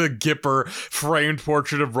 Goodbye, the Gipper framed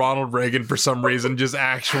portrait of Ronald Reagan for some reason. Just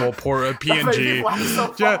actual PNG.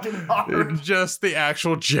 Just the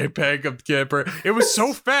actual JPEG of Gipper. It was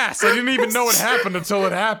so fast. I didn't even know it happened until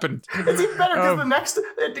it happened. It's even better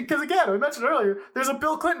because again, I mentioned earlier, there's a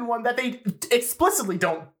Bill Clinton one that they explicitly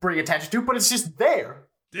don't bring attention to, but it's just there.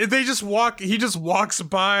 They just walk. He just walks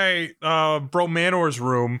by Bro Manor's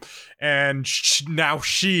room, and now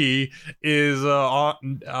she is on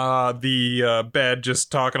the bed,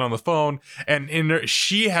 just talking on the phone. And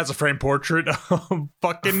she has a framed portrait of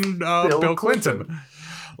fucking Bill Clinton.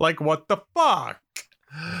 Like, what the fuck?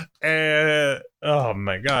 And oh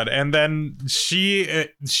my god! And then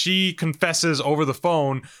she confesses over the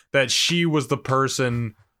phone that she was the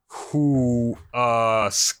person who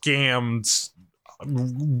scammed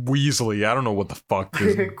Weasley. I don't know what the fuck.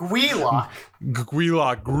 Gweelock.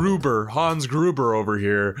 Gruber, Hans Gruber over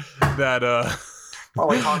here. That Oh,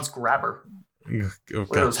 like Hans Grabber. okay. Look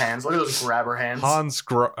at those hands. Look at those grabber hands. Hans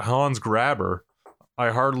Grabber. I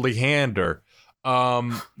hardly hand her.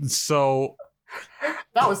 So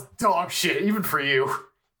That was dog shit, even for you.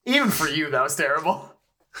 Even for you, that was terrible.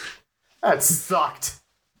 That sucked.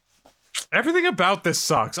 everything about this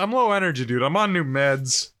sucks. I'm low energy, dude. I'm on new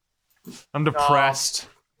meds. I'm depressed.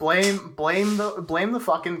 Blame the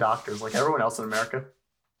fucking doctors, like everyone else in America.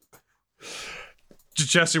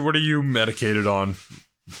 Jesse, what are you medicated on?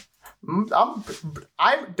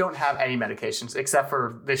 I don't have any medications except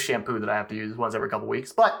for this shampoo that I have to use once every couple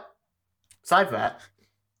weeks. But besides that,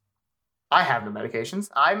 I have no medications.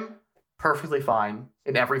 I'm perfectly fine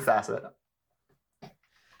in every facet.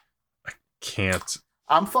 Can't.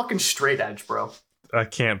 I'm fucking straight edge, bro. I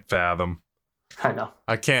can't fathom. I know.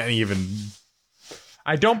 I can't even.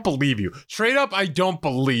 I don't believe you. Straight up, I don't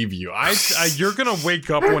believe you. You're gonna wake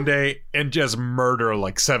up one day and just murder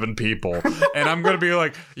like 7 people, and I'm gonna be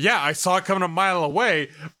like, yeah, I saw it coming a mile away,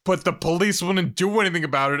 but the police wouldn't do anything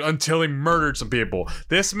about it until he murdered some people.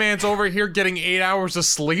 This man's over here getting 8 hours of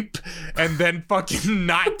sleep, and then fucking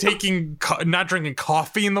not drinking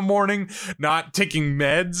coffee in the morning, not taking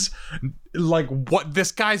meds. Like, what?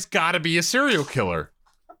 This guy's got to be a serial killer.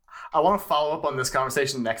 I want to follow up on this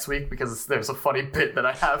conversation next week because there's a funny bit that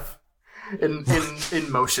I have in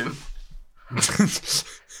motion.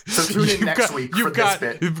 So tune in next week for this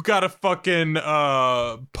bit. You've got a fucking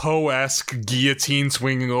Poe-esque guillotine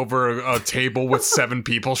swinging over a table with 7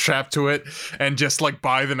 people strapped to it, and just like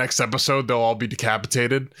by the next episode they'll all be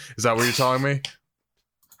decapitated. Is that what you're telling me?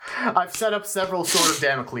 I've set up several Sword of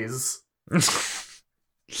Damocles.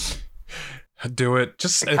 Do it.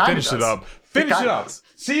 Just finish it up. Finish it up.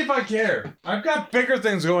 See if I care. I've got bigger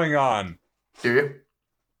things going on. Do you?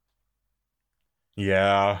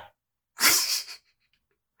 Yeah.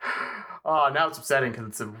 Oh, now it's upsetting because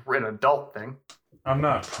it's an adult thing. I'm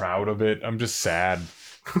not proud of it. I'm just sad.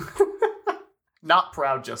 Not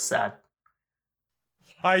proud, just sad.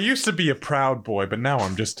 I used to be a proud boy, but now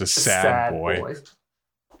I'm just a sad boy.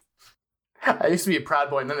 I used to be a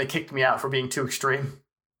proud boy, and then they kicked me out for being too extreme.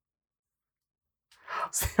 I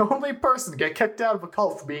was the only person to get kicked out of a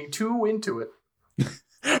cult for being too into it.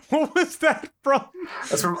 What was that from?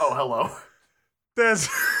 That's from Oh Hello. There's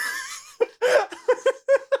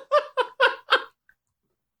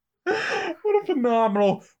what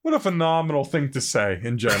a phenomenal thing to say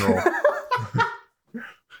in general.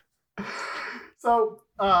 So,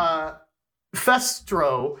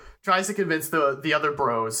 Festro tries to convince the other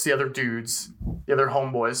bros, the other dudes, the other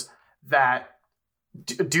homeboys that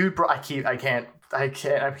dude bro. I can't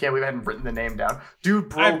believe I hadn't written the name down. Dude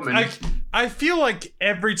Broman. I feel like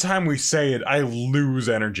every time we say it, I lose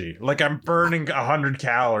energy. Like I'm burning 100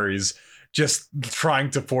 calories just trying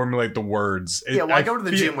to formulate the words. Why go to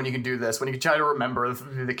the gym when you can do this? When you can try to remember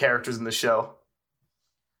the characters in the show?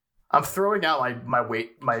 I'm throwing out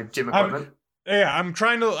my gym equipment.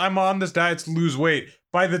 I'm on this diet to lose weight.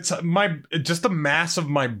 By the time just the mass of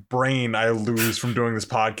my brain I lose from doing this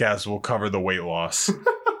podcast will cover the weight loss.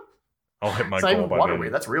 I'll hit my goal even by water then.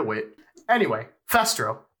 weight. That's real weight. Anyway,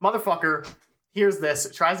 Festro, motherfucker, hears this,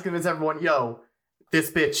 tries to convince everyone, yo,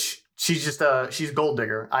 this bitch, she's just she's a gold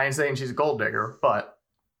digger. I ain't saying she's a gold digger, but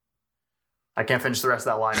I can't finish the rest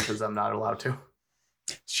of that line because I'm not allowed to.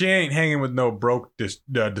 She ain't hanging with no broke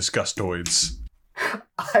disgustoids.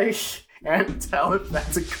 I can't tell if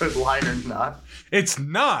that's a good line or not. It's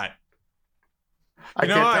not. I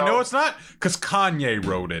know it's not, because Kanye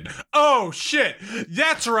wrote it. Oh shit,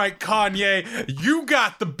 that's right, Kanye. You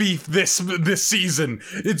got the beef this season.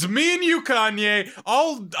 It's me and you, Kanye.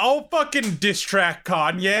 I'll fucking diss track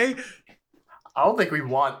Kanye. I don't think we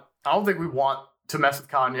want to mess with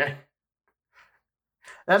Kanye.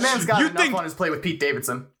 That man's got enough on his plate with Pete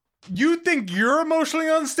Davidson. You think you're emotionally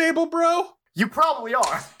unstable, bro? You probably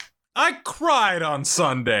are. I cried on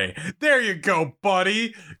Sunday. There you go,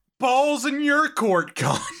 buddy. Balls in your court,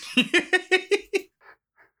 Kanye.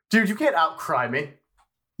 Dude, you can't outcry me.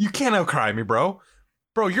 You can't outcry me, bro.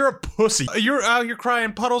 Bro, you're a pussy. You're out here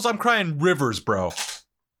crying puddles, I'm crying rivers, bro.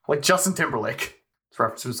 Like Justin Timberlake. It's a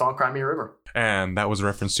reference to the song Cry Me a River. And that was a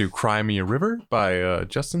reference to Cry Me a River by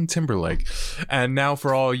Justin Timberlake. And now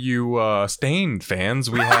for all you Stained fans,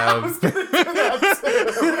 we have...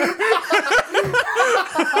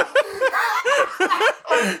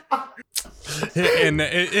 and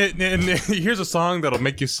here's a song that'll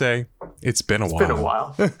make you say, it's been a while. It's been a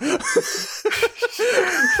while.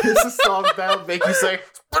 It's a song that'll make you say,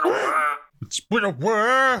 it's been a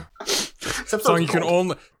while. Song you can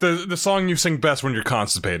only the song you sing best when you're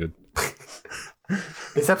constipated.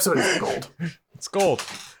 This episode is gold. It's gold.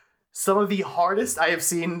 Some of the hardest I have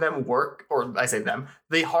seen them work, or I say them,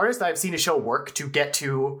 the hardest I've seen a show work to get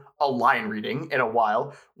to a line reading in a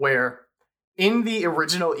while, where in the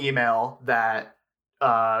original email that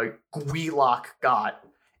Gweelock got,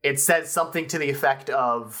 it said something to the effect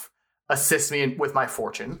of, assist me with my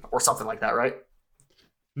fortune, or something like that, right?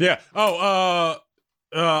 Yeah.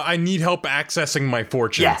 I need help accessing my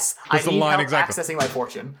fortune. Yes, that's I need help exactly. accessing my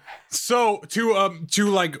fortune. So to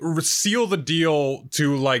like seal the deal,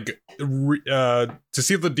 to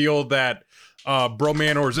seal the deal that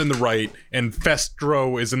Bromanor is in the right and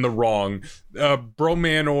Festro is in the wrong.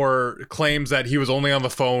 Bromanor claims that he was only on the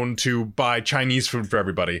phone to buy Chinese food for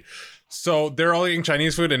everybody. So they're all eating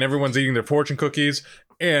Chinese food and everyone's eating their fortune cookies.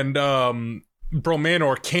 And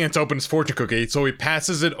Bromanor can't open his fortune cookie, so he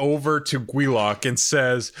passes it over to Gweelock and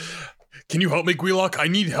says, can you help me, Gweelock? I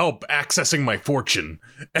need help accessing my fortune.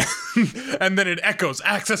 And then it echoes,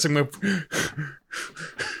 accessing my...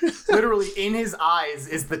 Literally, in his eyes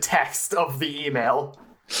is the text of the email.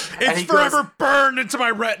 It's forever burned into my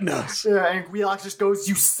retinas. Yeah, and Gweelock just goes,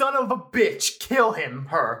 you son of a bitch, kill him,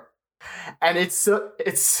 her. And it's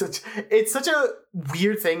such a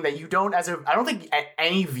weird thing that you don't, I don't think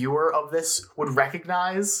any viewer of this would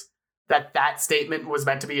recognize that statement was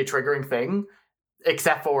meant to be a triggering thing,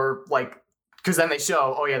 except for, like, because then they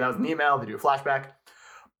show, oh yeah, that was an email, they do a flashback.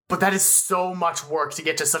 But that is so much work to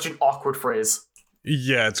get to such an awkward phrase.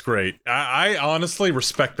 Yeah, it's great. I honestly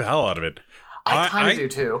respect the hell out of it. I kind of do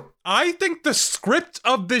too. I think the script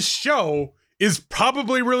of this show is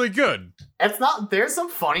probably really good. There's some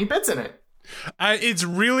funny bits in it. It's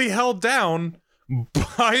really held down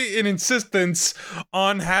by an insistence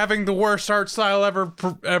on having the worst art style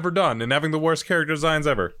ever done and having the worst character designs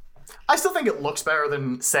ever. I still think it looks better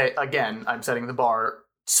than, say, again, I'm setting the bar,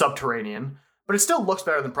 Subterranean, but it still looks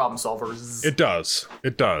better than Problem Solvers. It does.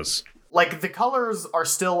 It does. Like, the colors are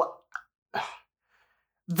still...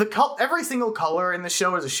 Every single color in the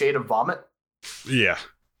show is a shade of vomit. Yeah.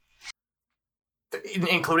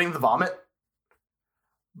 Including the vomit.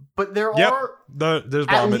 But there's vomit. There's a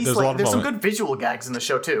lot of vomit. There's some good visual gags in the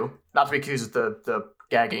show, too. Not to be accused of the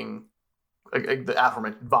gagging... the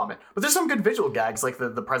aforementioned vomit. But there's some good visual gags, like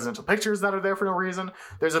the presidential pictures that are there for no reason.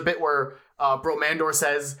 There's a bit where Bromandor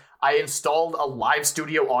says, I installed a live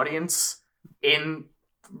studio audience in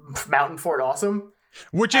Mountain Fort Awesome.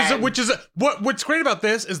 What's great about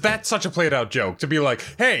this is that's such a played out joke to be like,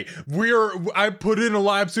 hey, I put in a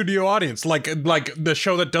live studio audience, like the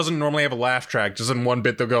show that doesn't normally have a laugh track. Just in one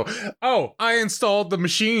bit they'll go, oh, I installed the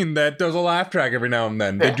machine that does a laugh track every now and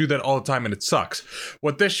then. Yeah. They do that all the time and it sucks.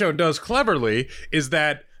 What this show does cleverly is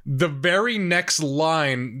that the very next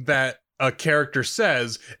line that a character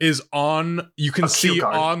says is on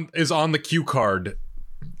the cue card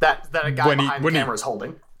that a guy behind the camera is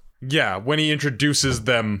holding. Yeah, when he introduces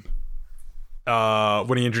them,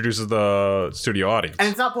 when he introduces the studio audience. And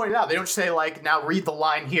it's not pointed out. They don't say, like, now read the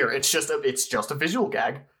line here. It's just a visual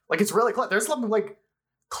gag. Like, it's really clever. There's some, like,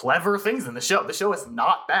 clever things in the show. The show is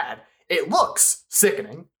not bad. It looks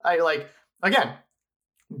sickening. Again,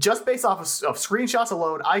 just based off of screenshots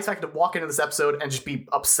alone, I expected to walk into this episode and just be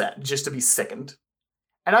upset, just to be sickened.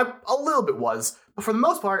 And I a little bit was, but for the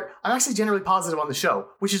most part, I'm actually generally positive on the show,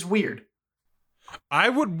 which is weird. I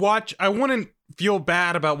wouldn't feel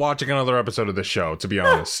bad about watching another episode of this show, to be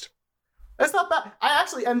honest. It's not bad.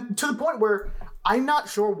 And to the point where I'm not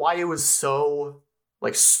sure why it was so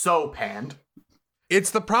panned.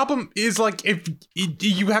 It's the problem is, like, if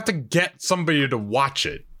you have to get somebody to watch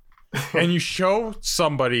it, and you show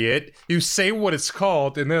somebody it, you say what it's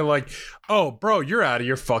called, and they're like, oh, bro, you're out of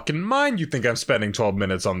your fucking mind. You think I'm spending 12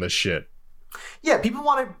 minutes on this shit. Yeah, people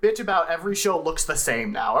want to bitch about every show looks the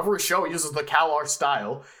same now. Every show uses the CalArt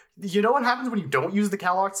style. You know what happens when you don't use the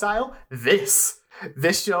CalArt style? This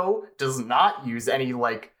show does not use any,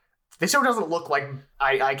 like... This show doesn't look like...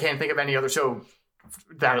 I can't think of any other show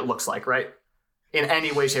that it looks like, right? In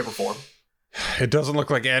any way, shape, or form. It doesn't look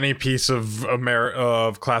like any piece of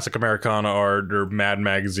classic Americana art or Mad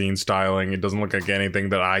Magazine styling. It doesn't look like anything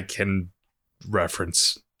that I can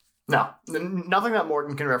reference. No, nothing that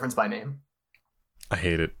Morgan can reference by name. I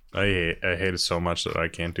hate it. I hate it so much that I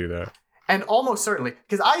can't do that. And almost certainly,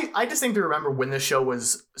 because I distinctly remember when this show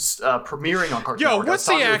was premiering on Cartoon Network.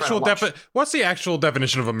 What's the actual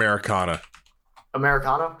definition of Americana?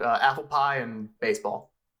 Americana, apple pie and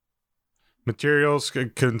baseball. Materials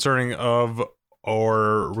concerning of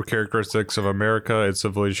or characteristics of America, its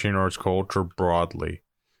civilization, or its culture broadly.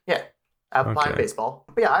 Yeah, apple pie and baseball.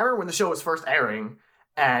 But yeah, I remember when the show was first airing,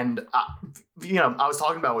 and I was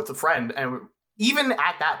talking about it with a friend, and even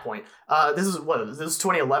at that point, this is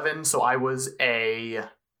 2011, so I was a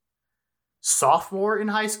sophomore in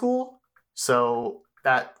high school. So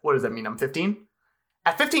what does that mean? I'm 15.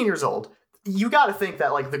 At 15 years old, you got to think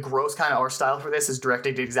that like the gross kind of art style for this is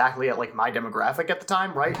directed exactly at like my demographic at the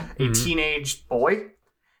time, right? Mm-hmm. A teenage boy.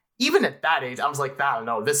 Even at that age, I was like, I don't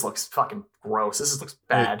know, this looks fucking gross. This looks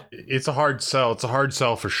bad. It's a hard sell. It's a hard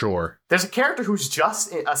sell for sure. There's a character who's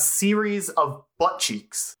just a series of butt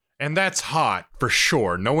cheeks. And that's hot for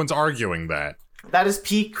sure. No one's arguing that. That is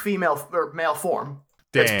peak female or male form.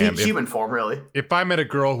 Damn, that's peak human form, really. If I met a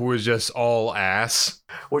girl who was just all ass,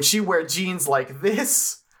 would she wear jeans like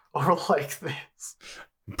this or like this?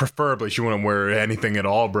 Preferably, she wouldn't wear anything at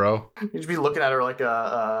all, bro. You'd be looking at her like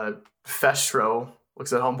a Festro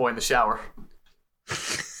looks at homeboy in the shower.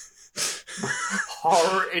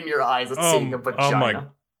 Horror in your eyes at seeing a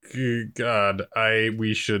vagina. Oh my god!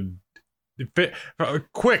 We should.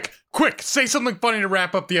 Quick! Say something funny to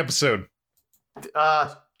wrap up the episode.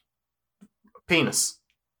 Penis.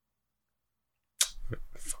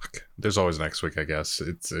 Fuck. There's always next week, I guess.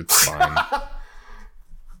 It's fine.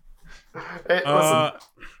 Hey, listen. All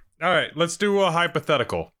right, let's do a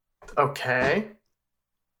hypothetical. Okay.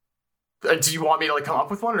 Do you want me to like come up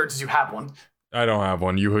with one, or do you have one? I don't have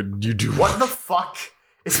one. You do. What the fuck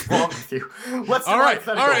is wrong with you? Let's do all right.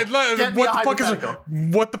 hypothetical.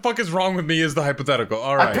 What the fuck is wrong with me is the hypothetical.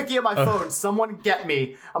 All right. I'm picking up my phone. Someone get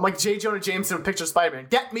me. I'm like J. Jonah Jameson with picture of Spider-Man.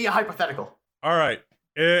 Get me a hypothetical. All right.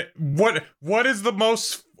 What is the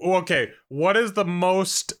most? Okay. What is the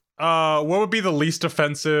most? What would be the least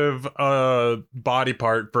offensive body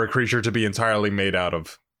part for a creature to be entirely made out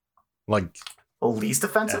of? Like least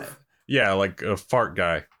offensive? Yeah, like a fart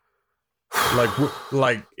guy.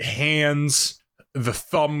 like hands, the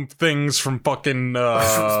thumb things from fucking from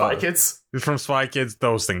Spy Kids. From Spy Kids,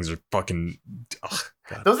 those things are fucking. God.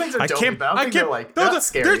 Those things are dope, but I think they're like that's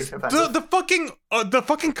scary. The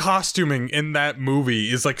fucking costuming in that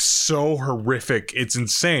movie is like so horrific. It's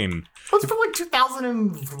insane. It's from like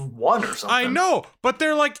 2001 or something. I know, but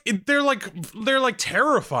they're like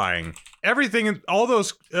terrifying. Everything, all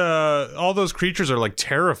those creatures are like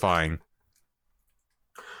terrifying.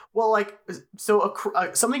 Well, like, so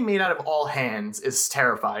something made out of all hands is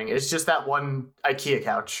terrifying. It's just that one IKEA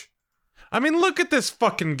couch. I mean, look at this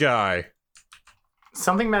fucking guy.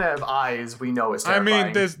 Something made out of eyes we know is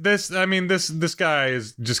terrifying. This guy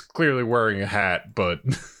is just clearly wearing a hat, but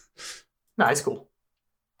no, it's cool.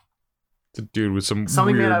 It's a dude with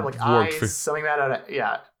something made out of like eyes. Something made out of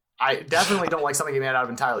I definitely don't like something made out of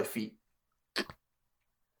entirely feet.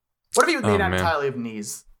 What if you made out entirely of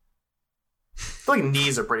knees? I feel like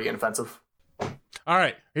knees are pretty inoffensive. All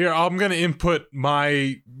right, here I'm gonna input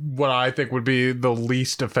what I think would be the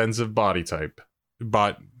least offensive body type,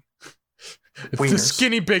 but the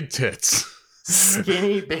skinny big tits.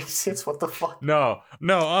 Skinny big tits. What the fuck? No.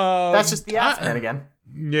 That's just the ass man again.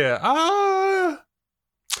 Yeah.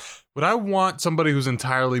 Would I want somebody who's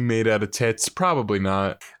entirely made out of tits? Probably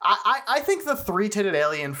not. I think the 3-titted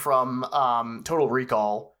alien from Total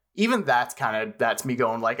Recall. Even that's me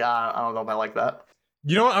going like, I don't know if I like that.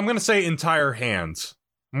 You know what? I'm going to say entire hands.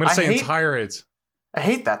 I'm going to say entire heads. I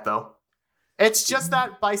hate that, though. It's just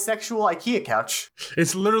that bisexual IKEA couch.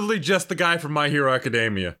 It's literally just the guy from My Hero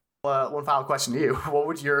Academia. One final question to you. What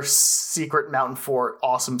would your secret mountain fort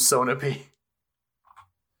awesome Sona be?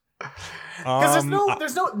 Because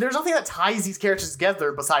there's nothing that ties these characters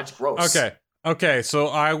together besides gross. Okay, so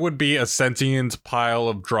I would be a sentient pile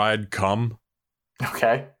of dried cum.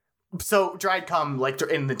 Okay. So dried cum, like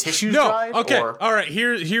in the tissues dried? Okay. Or? All right.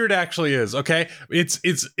 Here it actually is. Okay.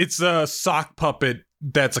 It's a sock puppet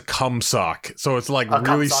that's a cum sock. So it's like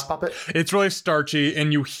really sock puppet? It's really starchy,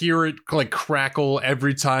 and you hear it like crackle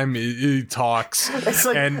every time it talks. It's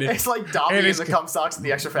like Dobby in the cum socks in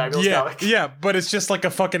the Extra Fabulous comic. Yeah, but it's just like a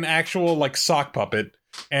fucking actual like sock puppet.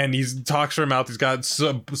 And he talks from her mouth. He's got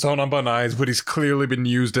sewn up on eyes, but he's clearly been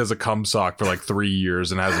used as a cum sock for like 3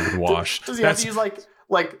 years and hasn't been washed. Does he have to use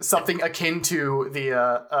like something akin to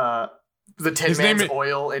the Tin Man's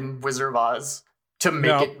oil in Wizard of Oz to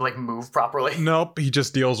make it like move properly? Nope, he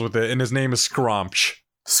just deals with it, and his name is Scromch.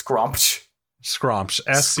 Scromch. SCROMCH.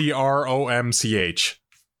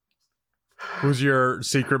 Who's your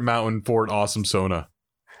secret mountain Fort Awesome Sona?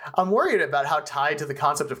 I'm worried about how tied to the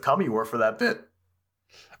concept of cum you were for that bit.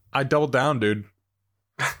 I doubled down, dude.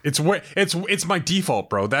 It's my default,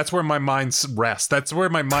 bro. That's where my mind rests. That's where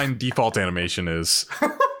my mind default animation is.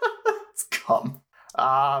 It's cum.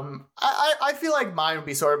 I feel like mine would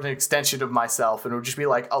be sort of an extension of myself, and it would just be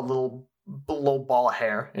like a little ball of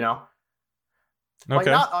hair, you know? Like,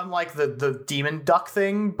 Okay. not unlike the demon duck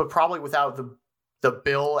thing, but probably without the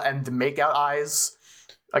bill and the makeout eyes.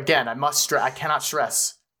 Again, I cannot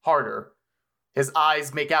stress harder. His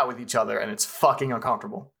eyes make out with each other, and it's fucking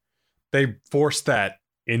uncomfortable. They forced that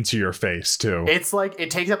into your face too. It's like,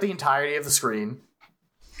 it takes up the entirety of the screen.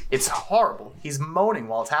 It's horrible. He's moaning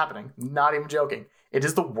while it's happening. Not even joking. It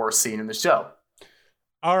is the worst scene in the show.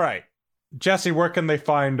 All right, Jesse, where can they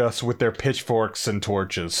find us with their pitchforks and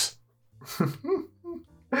torches?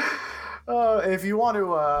 If you want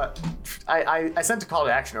to, I sent a call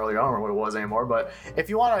to action earlier. I don't remember what it was anymore, but if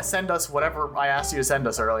you want to send us whatever I asked you to send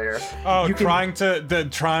us earlier. Oh, you can-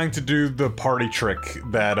 trying to do the party trick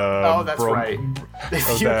that Oh, that's right.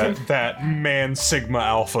 If you that man Sigma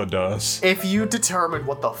Alpha does. If you determined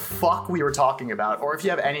what the fuck we were talking about, or if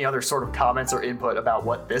you have any other sort of comments or input about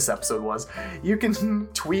what this episode was, you can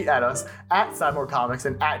tweet at us at Cyborg Comics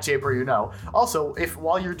and at JPerYouKnow. Also, if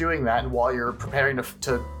while you're doing that and while you're preparing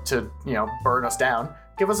to burn us down,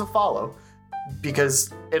 give us a follow,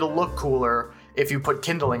 because it'll look cooler if you put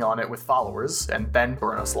kindling on it with followers and then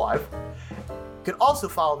burn us live. You can also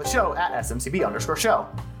follow the show at SMCB_show.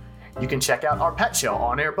 You can check out our pet show,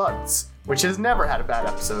 On Air Buds, which has never had a bad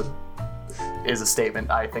episode, is a statement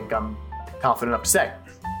I think I'm confident enough to say.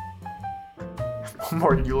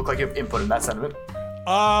 Morgan, you look like you have input in that sentiment.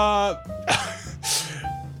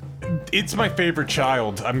 It's my favorite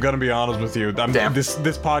child. I'm gonna be honest with you. Damn. This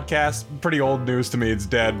podcast, pretty old news to me. It's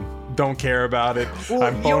dead. Don't care about it. Well,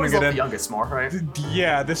 I'm you always phoning it love the in. youngest more, right?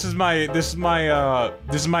 Yeah, this is my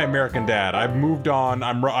American Dad. I've moved on.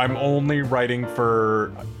 I'm only writing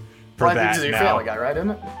for Well, that you're now. Family Guy, right?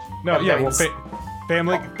 Isn't it? No, That yeah, well, means-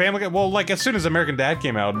 Family Guy. Well, like as soon as American Dad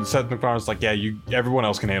came out, Seth MacFarlane's like, yeah, everyone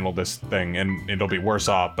else can handle this thing, and it'll be worse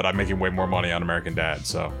off. But I'm making way more money on American Dad,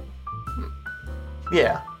 so.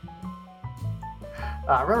 Yeah.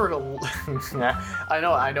 Remember to. Yeah,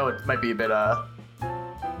 I know it might be a bit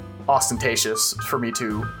ostentatious for me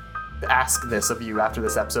to ask this of you after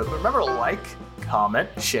this episode, but remember to like, comment,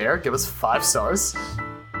 share, give us 5 stars.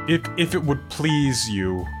 If it would please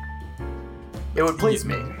you. It would please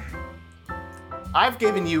me. I've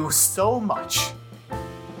given you so much.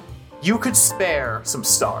 You could spare some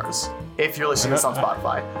stars if you're listening to this on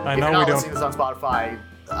Spotify. I If know you're not we don't- listening to this on Spotify,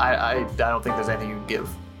 I don't think there's anything you can give.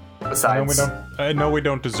 Besides, I know we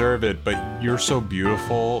don't deserve it, but you're so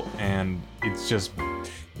beautiful, and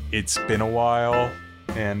it's been a while,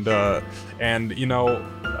 and you know,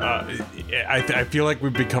 I feel like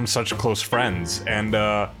we've become such close friends, and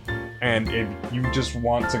if you just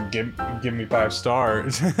want to give me 5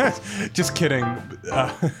 stars, just kidding.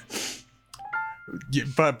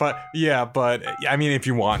 But I mean, if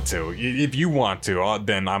you want to,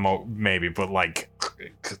 then I'm maybe, but like.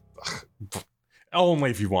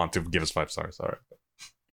 Only if you want to give us 5 stars. All right.